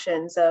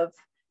options of,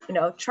 you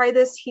know, try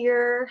this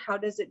here. How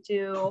does it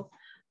do?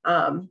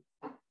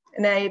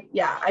 And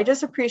I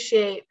just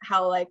appreciate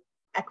how like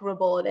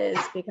equitable it is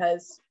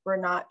because we're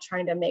not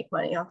trying to make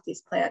money off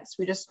these plants.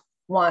 We just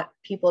want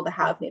people to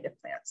have native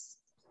plants.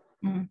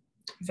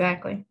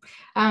 Exactly.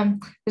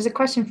 There's a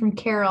question from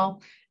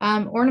Carol.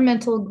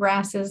 Ornamental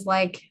grasses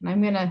like, and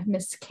I'm going to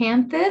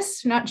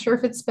miscanthus, not sure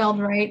if it's spelled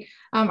right.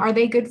 Are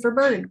they good for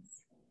birds?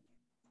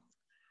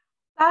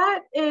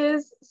 That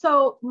is,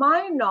 so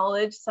my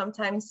knowledge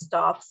sometimes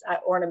stops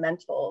at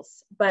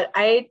ornamentals, but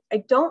I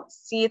don't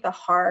see the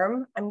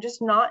harm. I'm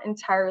just not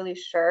entirely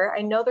sure.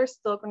 I know they're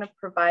still going to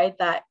provide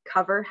that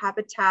cover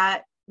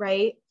habitat,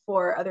 right,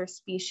 for other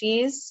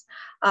species.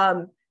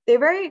 They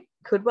very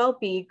could well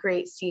be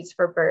great seeds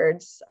for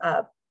birds.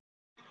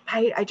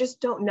 I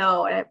just don't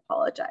know, and I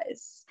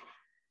apologize.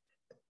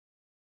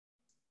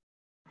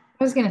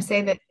 I was going to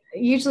say that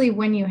usually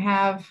when you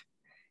have,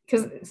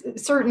 because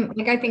certain,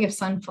 like I think of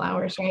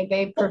sunflowers, right?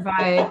 They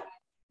provide,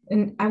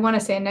 and I want to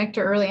say a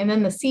nectar early and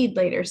then the seed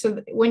later.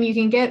 So when you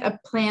can get a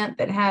plant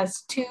that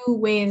has 2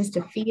 ways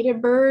to feed a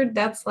bird,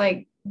 that's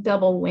like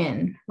double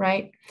win,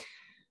 right?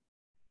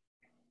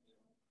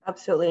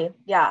 Absolutely.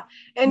 Yeah.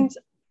 And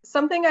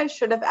something I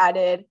should have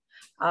added,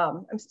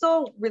 I'm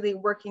still really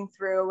working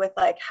through with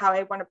like how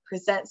I want to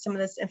present some of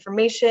this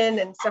information.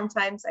 And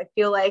sometimes I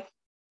feel like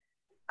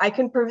I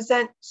can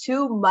present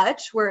too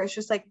much where it's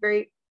just like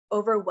very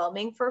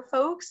overwhelming for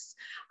folks.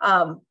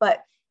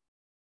 But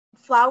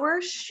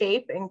flower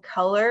shape and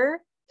color,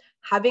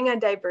 having a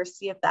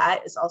diversity of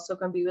that is also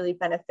going to be really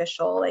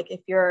beneficial. Like if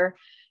you're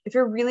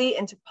really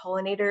into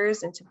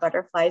pollinators, into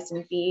butterflies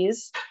and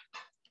bees,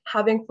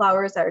 having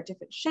flowers that are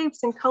different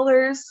shapes and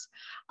colors,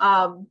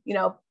 you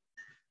know,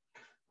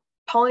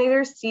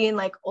 pollinators see in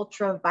like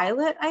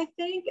ultraviolet, I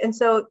think. And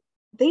so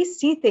they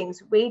see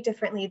things way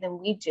differently than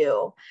we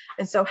do.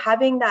 And so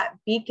having that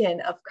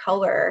beacon of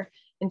color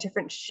in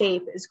different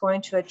shape is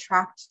going to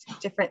attract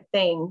different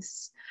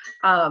things.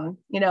 You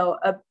know,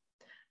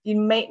 you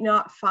might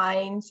not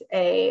find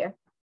a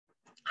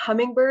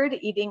hummingbird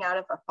eating out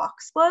of a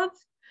foxglove,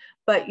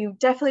 but you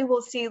definitely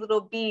will see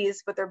little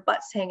bees with their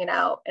butts hanging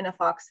out in a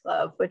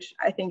foxglove, which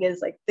I think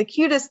is like the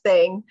cutest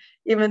thing,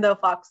 even though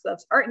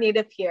foxgloves aren't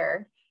native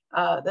here.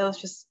 That was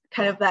just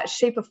kind of that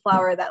shape of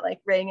flower that like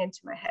rang into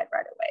my head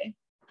right away.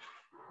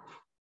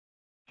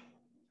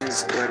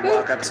 Would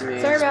walk up to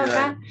me. Sorry about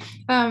that.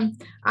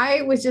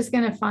 I was just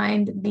going to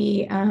find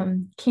the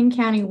King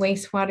County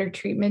Wastewater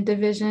Treatment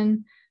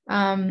Division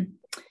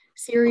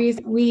series.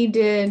 We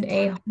did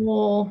a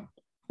whole,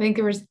 I think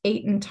there was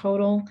 8 in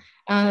total,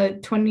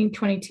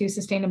 2022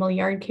 Sustainable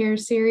Yard Care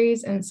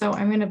series. And so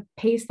I'm going to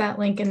paste that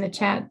link in the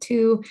chat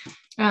too.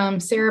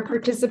 Sarah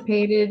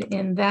participated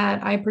in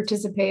that. I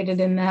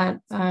participated in that.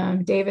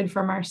 David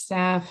from our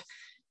staff,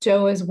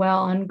 Joe as well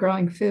on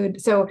growing food.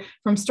 So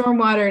from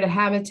stormwater to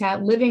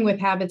habitat, living with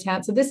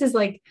habitat. So this is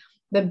like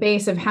the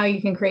base of how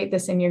you can create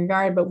this in your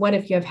yard. But what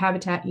if you have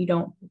habitat you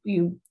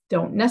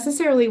don't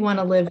necessarily want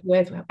to live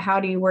with? How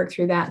do you work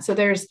through that? So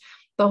there's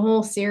the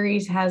whole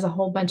series has a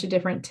whole bunch of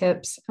different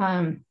tips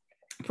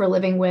for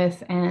living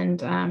with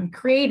and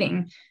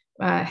creating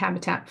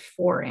habitat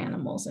for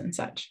animals and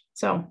such.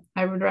 So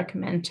I would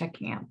recommend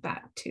checking out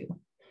that too.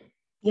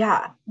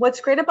 Yeah,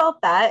 what's great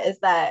about that is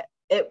that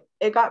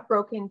it got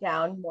broken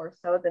down more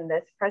so than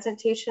this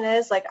presentation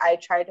is. Like I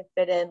try to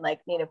fit in like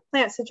native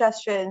plant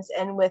suggestions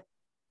and with,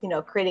 you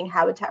know, creating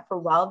habitat for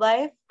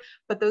wildlife,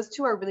 but those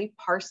two are really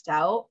parsed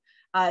out.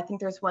 I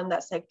think there's one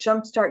that's like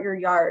jumpstart your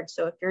yard.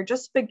 So if you're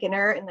just a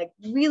beginner and like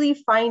really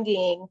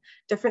finding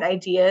different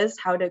ideas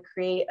how to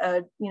create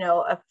a, you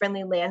know, a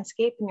friendly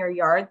landscape in your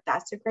yard,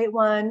 that's a great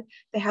one.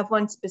 They have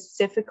one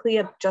specifically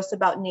of just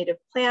about native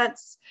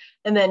plants.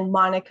 And then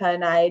Monica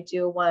and I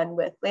do one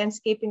with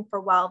landscaping for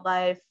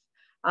wildlife.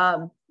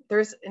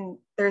 There's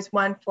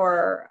one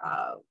for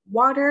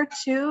water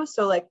too.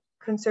 So like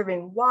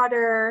conserving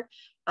water,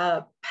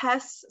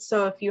 pests.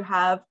 So if you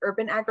have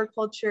urban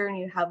agriculture and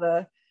you have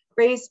a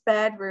raised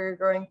bed where you're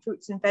growing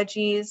fruits and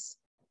veggies,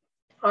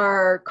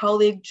 our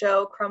colleague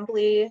Joe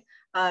Crumbly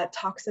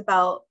talks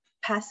about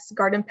pests,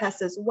 garden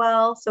pests as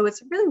well. So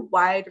it's a really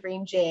wide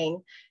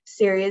ranging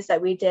series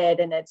that we did.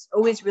 And it's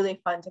always really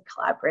fun to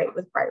collaborate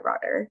with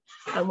Brightwater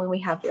when we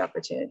have the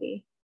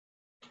opportunity.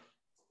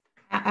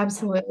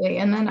 Absolutely.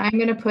 And then I'm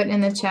going to put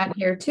in the chat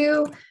here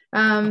too,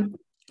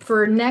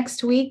 for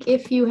next week,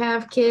 if you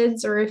have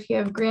kids or if you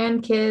have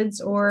grandkids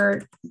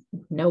or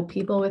know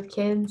people with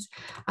kids,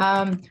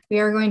 we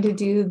are going to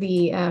do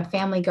the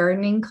family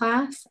gardening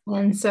class.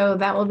 And so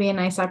that will be a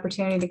nice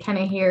opportunity to kind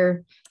of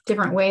hear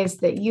different ways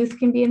that youth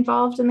can be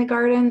involved in the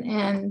garden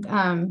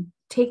and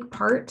take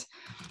part.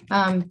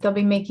 They'll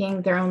be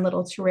making their own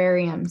little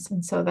terrariums.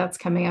 And so that's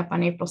coming up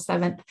on April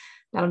 7th.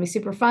 That'll be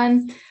super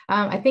fun.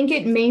 I think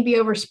it may be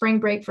over spring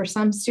break for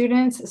some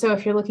students. So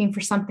if you're looking for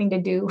something to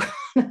do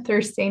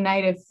Thursday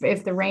night,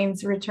 if the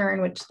rains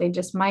return, which they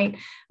just might,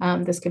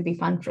 this could be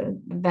fun for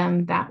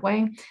them that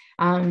way.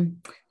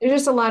 There's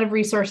just a lot of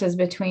resources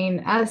between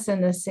us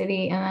and the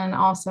city, and then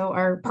also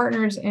our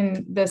partners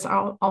in this,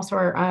 also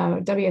our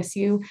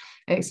WSU,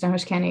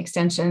 Snohomish County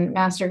Extension,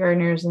 Master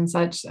Gardeners and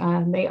such.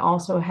 They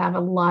also have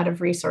a lot of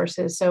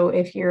resources. So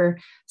if you're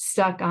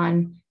stuck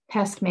on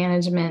pest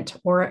management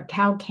or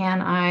how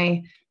can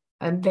I,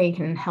 they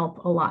can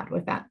help a lot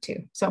with that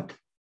too. So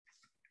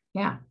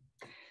yeah,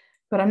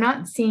 but I'm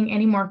not seeing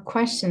any more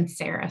questions,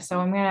 Sarah. So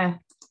I'm going to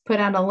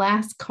put out a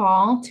last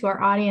call to our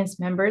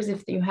audience members.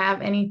 If you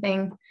have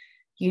anything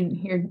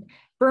you're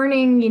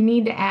burning, you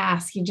need to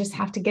ask, you just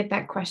have to get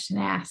that question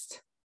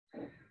asked.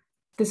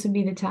 This would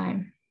be the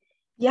time.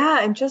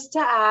 Yeah, and just to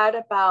add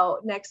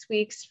about next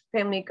week's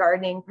family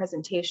gardening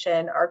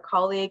presentation, our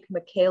colleague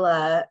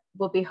Michaela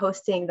will be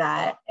hosting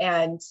that.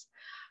 And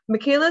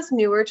Michaela's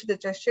newer to the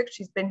district.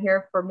 She's been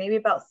here for maybe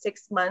about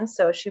 6 months.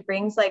 So she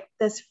brings like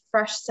this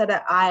fresh set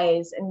of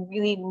eyes and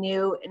really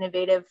new,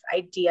 innovative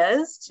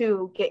ideas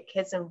to get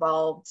kids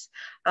involved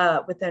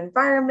with the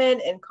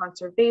environment and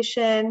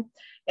conservation.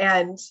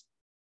 And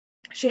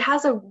she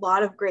has a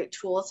lot of great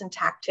tools and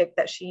tactics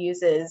that she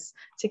uses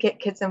to get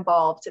kids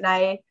involved. And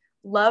I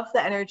love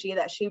the energy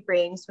that she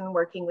brings when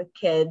working with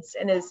kids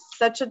and is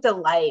such a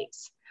delight.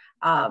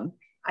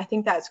 I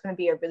think that's going to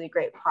be a really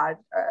great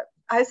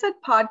I said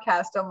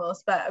podcast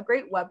almost, but a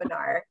great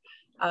webinar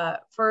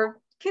for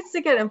kids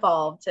to get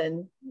involved.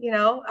 And, you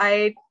know,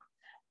 I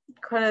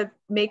kind of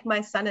make my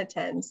son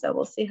attend. So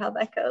we'll see how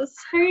that goes.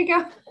 There you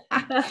go.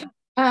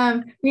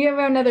 We have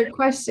another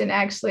question,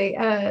 actually,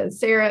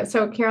 Sarah.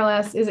 So Carol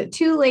asks, is it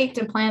too late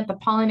to plant the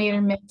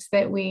pollinator mix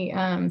that we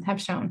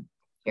have shown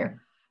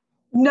here?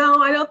 No,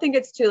 I don't think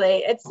it's too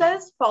late. It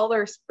says fall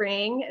or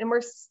spring, and we're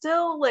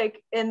still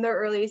like in the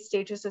early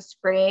stages of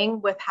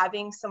spring with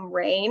having some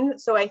rain.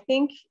 So I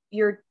think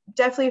you're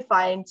definitely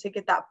fine to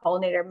get that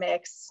pollinator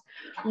mix,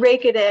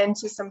 rake it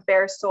into some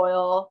bare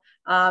soil,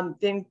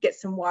 then get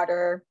some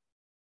water,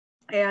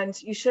 and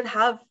you should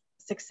have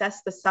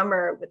success this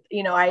summer with,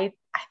 you know, I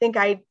think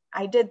I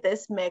did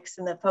this mix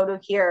in the photo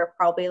here,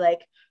 probably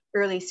like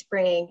early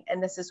spring,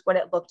 and this is what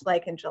it looked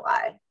like in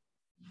July.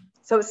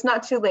 So it's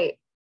not too late.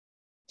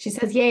 She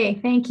says, yay,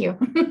 thank you.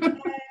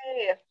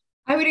 Yay.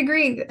 I would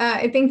agree.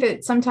 I think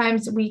that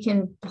sometimes we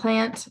can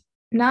plant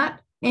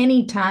not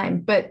any time,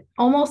 but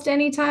almost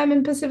any time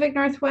in Pacific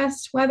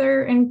Northwest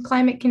weather and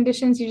climate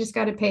conditions. You just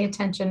got to pay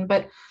attention.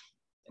 But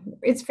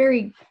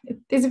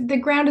the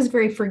ground is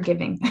very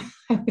forgiving,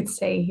 I would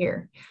say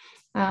here.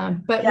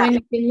 But when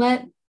you can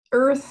let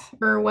earth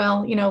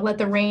let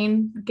the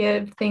rain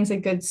give things a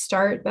good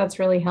start, that's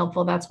really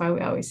helpful. That's why we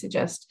always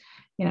suggest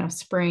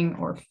spring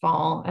or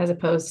fall, as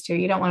opposed to,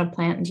 you don't want to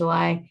plant in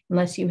July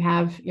unless you're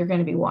going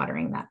to be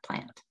watering that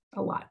plant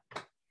a lot.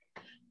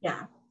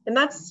 Yeah. And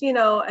that's,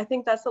 I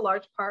think that's a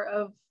large part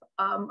of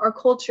our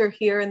culture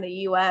here in the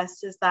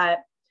US, is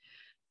that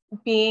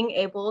being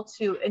able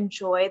to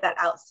enjoy that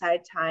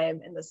outside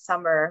time in the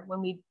summer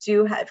when we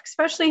do have,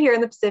 especially here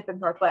in the Pacific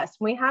Northwest,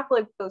 when we have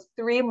like those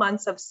 3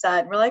 months of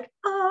sun, we're like,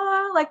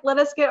 let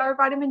us get our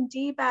vitamin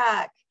D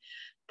back.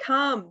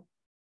 Come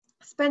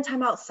spend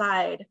time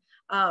outside.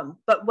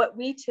 But what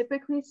we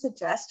typically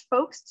suggest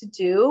folks to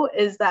do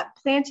is that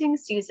planting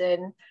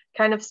season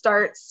kind of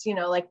starts,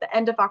 like the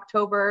end of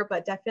October,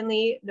 but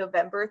definitely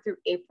November through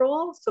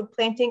April. So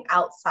planting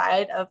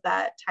outside of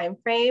that time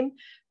frame,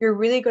 you're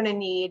really going to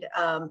need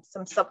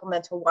some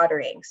supplemental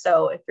watering.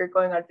 So if you're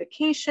going on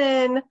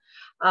vacation,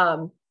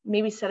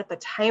 maybe set up a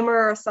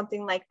timer or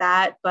something like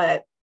that.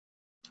 But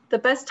the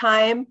best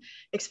time,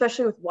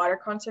 especially with water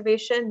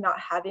conservation, not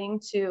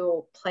having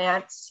to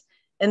plant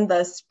in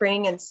the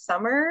spring and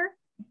summer,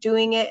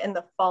 doing it in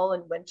the fall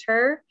and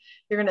winter,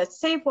 you're going to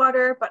save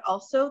water, but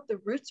also the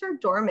roots are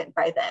dormant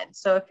by then.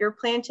 So if you're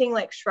planting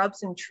like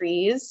shrubs and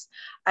trees,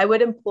 I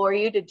would implore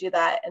you to do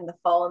that in the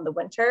fall and the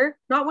winter,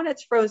 not when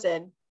it's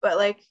frozen,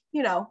 but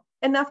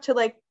enough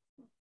to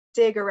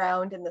dig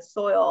around in the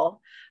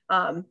soil.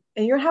 And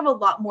you're going to have a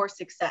lot more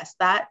success.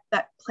 That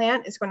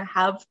plant is going to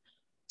have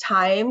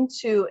time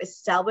to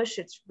establish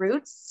its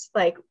roots,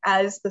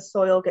 as the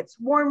soil gets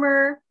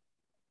warmer.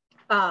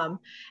 And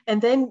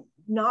then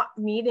not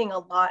needing a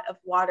lot of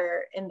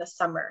water in the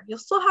summer. You'll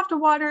still have to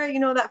water,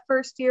 that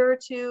first year or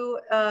two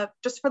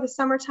just for the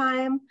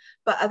summertime.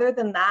 But other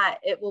than that,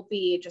 it will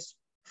be just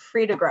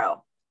free to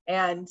grow.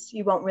 And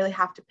you won't really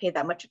have to pay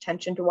that much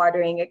attention to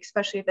watering,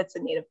 especially if it's a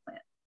native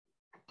plant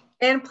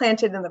and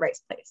planted in the right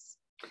place.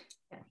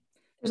 Yeah.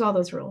 There's all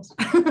those rules.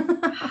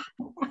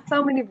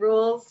 So many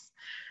rules.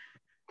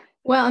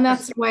 Well, and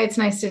that's why it's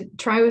nice to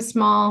try with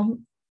small,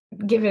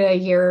 give it a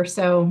year or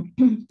so.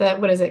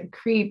 What is it?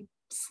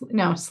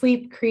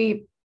 Sleep,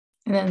 creep,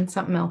 and then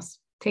something else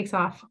takes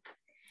off.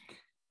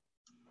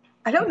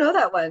 I don't know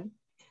that one.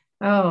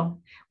 Oh,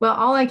 well,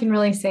 all I can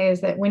really say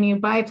is that when you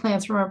buy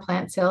plants from our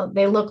plant sale,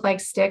 they look like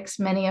sticks,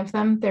 many of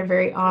them. They're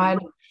very odd.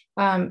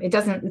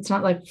 It's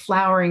not like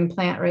flowering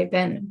plant right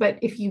then, but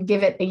if you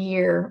give it a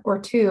year or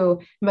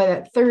two, by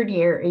that third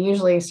year, it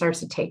usually starts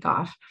to take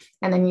off.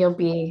 And then you'll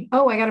be,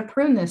 I got to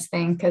prune this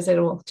thing because it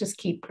will just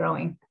keep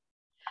growing.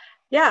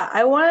 Yeah,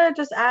 I want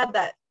to just add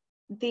that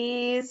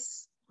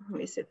these, let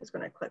me see if it's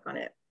going to click on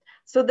it.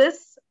 So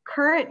this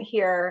currant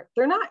here,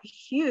 they're not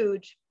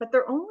huge, but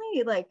they're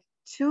only like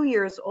 2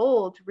 years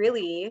old,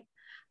 really.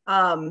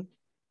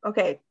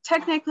 Okay,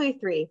 technically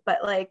 3,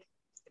 but like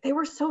they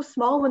were so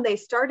small when they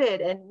started,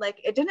 and like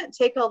it didn't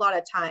take a lot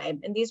of time.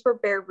 And these were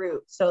bare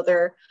roots, so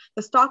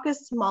the stalk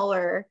is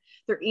smaller.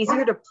 They're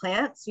easier to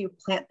plant, so you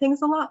plant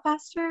things a lot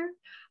faster.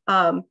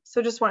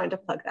 So just wanted to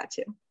plug that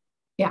too.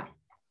 Yeah,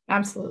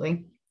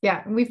 absolutely.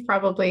 Yeah, and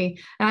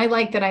I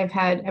like that I've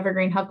had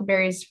evergreen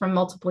huckleberries from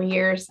multiple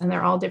years, and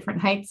they're all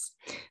different heights.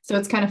 So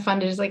it's kind of fun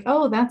to just like,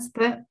 that's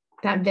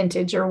that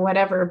vintage or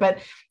whatever, but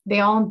they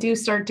all do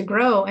start to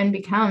grow and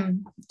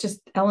become just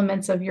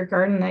elements of your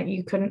garden that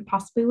you couldn't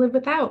possibly live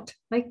without,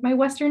 like my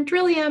Western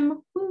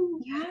trillium.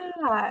 Woo.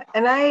 Yeah,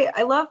 and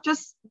I love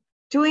just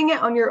doing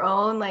it on your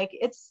own. Like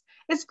it's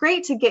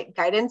great to get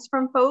guidance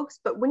from folks,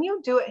 but when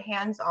you do it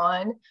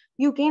hands-on,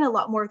 you gain a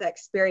lot more of that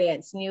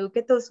experience, and you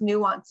get those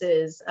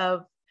nuances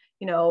of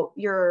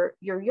your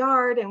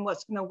yard and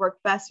what's going to work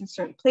best in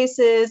certain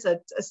places, a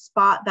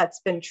spot that's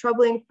been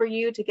troubling for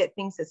you to get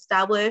things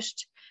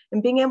established,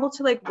 and being able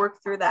to like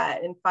work through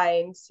that and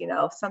find,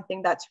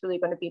 something that's really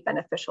going to be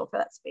beneficial for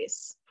that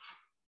space.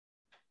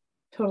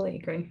 Totally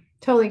agree.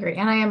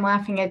 And I am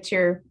laughing at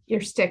your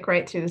stick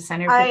right through the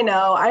center. I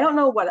know. I don't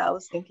know what I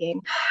was thinking.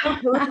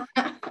 It was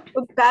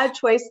a bad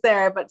choice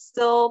there, but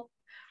still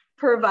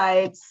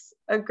provides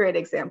a great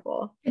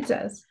example. It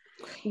does.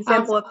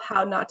 Example of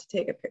how not to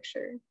take a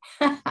picture.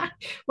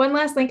 One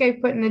last link I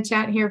put in the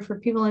chat here for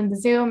people in the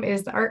Zoom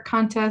is the art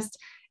contest.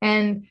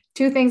 And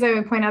 2 things I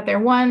would point out there.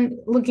 One,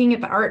 looking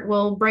at the art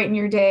will brighten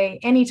your day.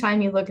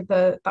 Anytime you look at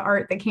the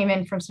art that came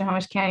in from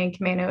Snohomish County and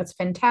Camano, it's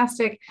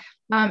fantastic.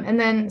 And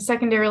then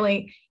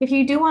secondarily, if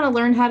you do want to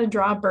learn how to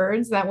draw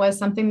birds, that was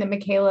something that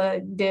Michaela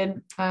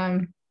did.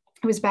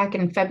 It was back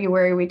in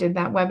February, we did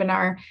that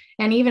webinar,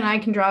 and even I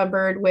can draw a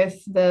bird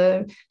with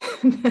the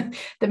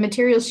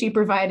materials she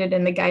provided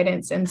and the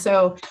guidance. And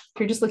so if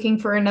you're just looking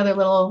for another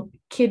little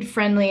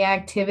kid-friendly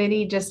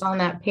activity, just on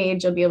that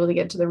page, you'll be able to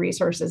get to the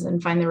resources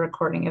and find the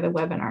recording of the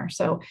webinar.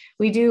 So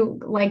we do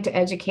like to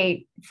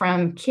educate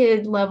from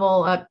kid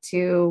level up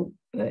to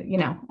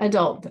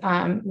adult.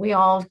 We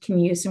all can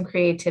use some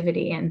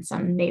creativity and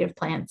some native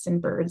plants and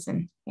birds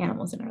and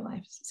animals in our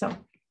lives. So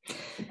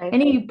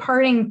any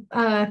parting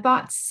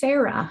thoughts,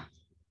 Sarah?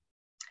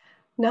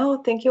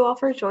 No, thank you all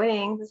for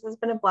joining. This has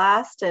been a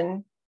blast,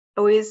 and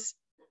always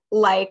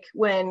like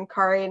when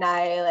Kari and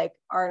I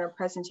are in a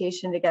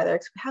presentation together,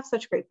 because we have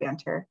such great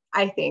banter,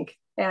 I think,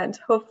 and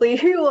hopefully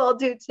you all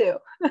do too.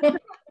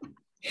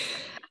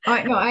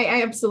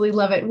 I absolutely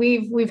love it.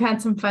 We've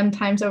had some fun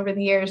times over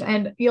the years,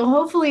 and you'll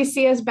hopefully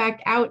see us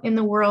back out in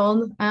the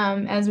world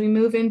as we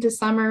move into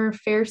summer.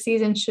 Fair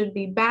season should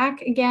be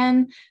back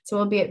again, so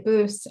we'll be at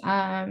booths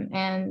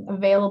and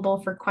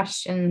available for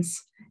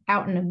questions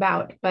out and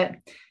about. But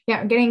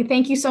yeah,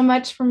 thank you so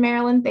much from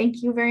Maryland.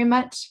 Thank you very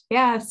much.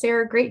 Yeah,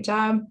 Sarah, great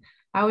job.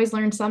 I always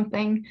learn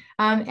something.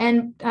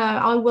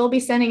 I will be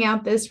sending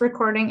out this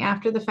recording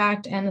after the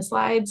fact, and the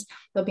slides,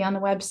 they'll be on the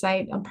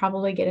website. I'll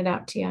probably get it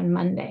out to you on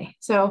Monday.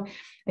 So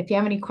if you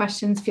have any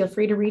questions, feel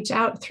free to reach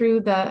out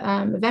through the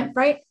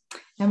Eventbrite,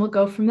 and we'll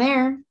go from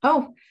there.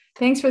 Oh,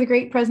 thanks for the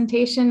great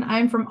presentation.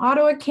 I'm from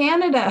Ottawa,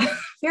 Canada.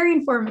 Very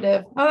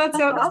informative. Oh, that's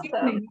outstanding.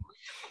 Awesome.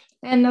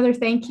 And another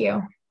thank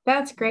you.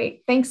 That's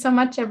great. Thanks so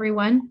much,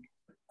 everyone.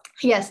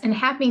 Yes, and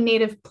happy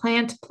native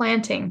plant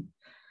planting.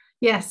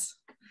 Yes.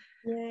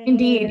 Yay.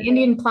 Indeed.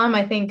 Indian plum,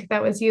 I think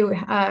that was you.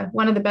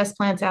 One of the best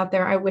plants out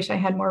there. I wish I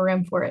had more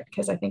room for it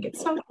because I think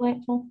it's so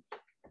delightful.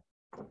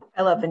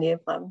 I love Indian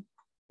plum.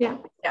 Yeah.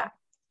 Yeah.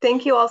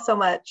 Thank you all so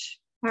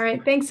much. All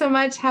right. Thanks so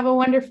much. Have a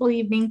wonderful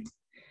evening.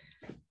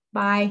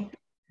 Bye.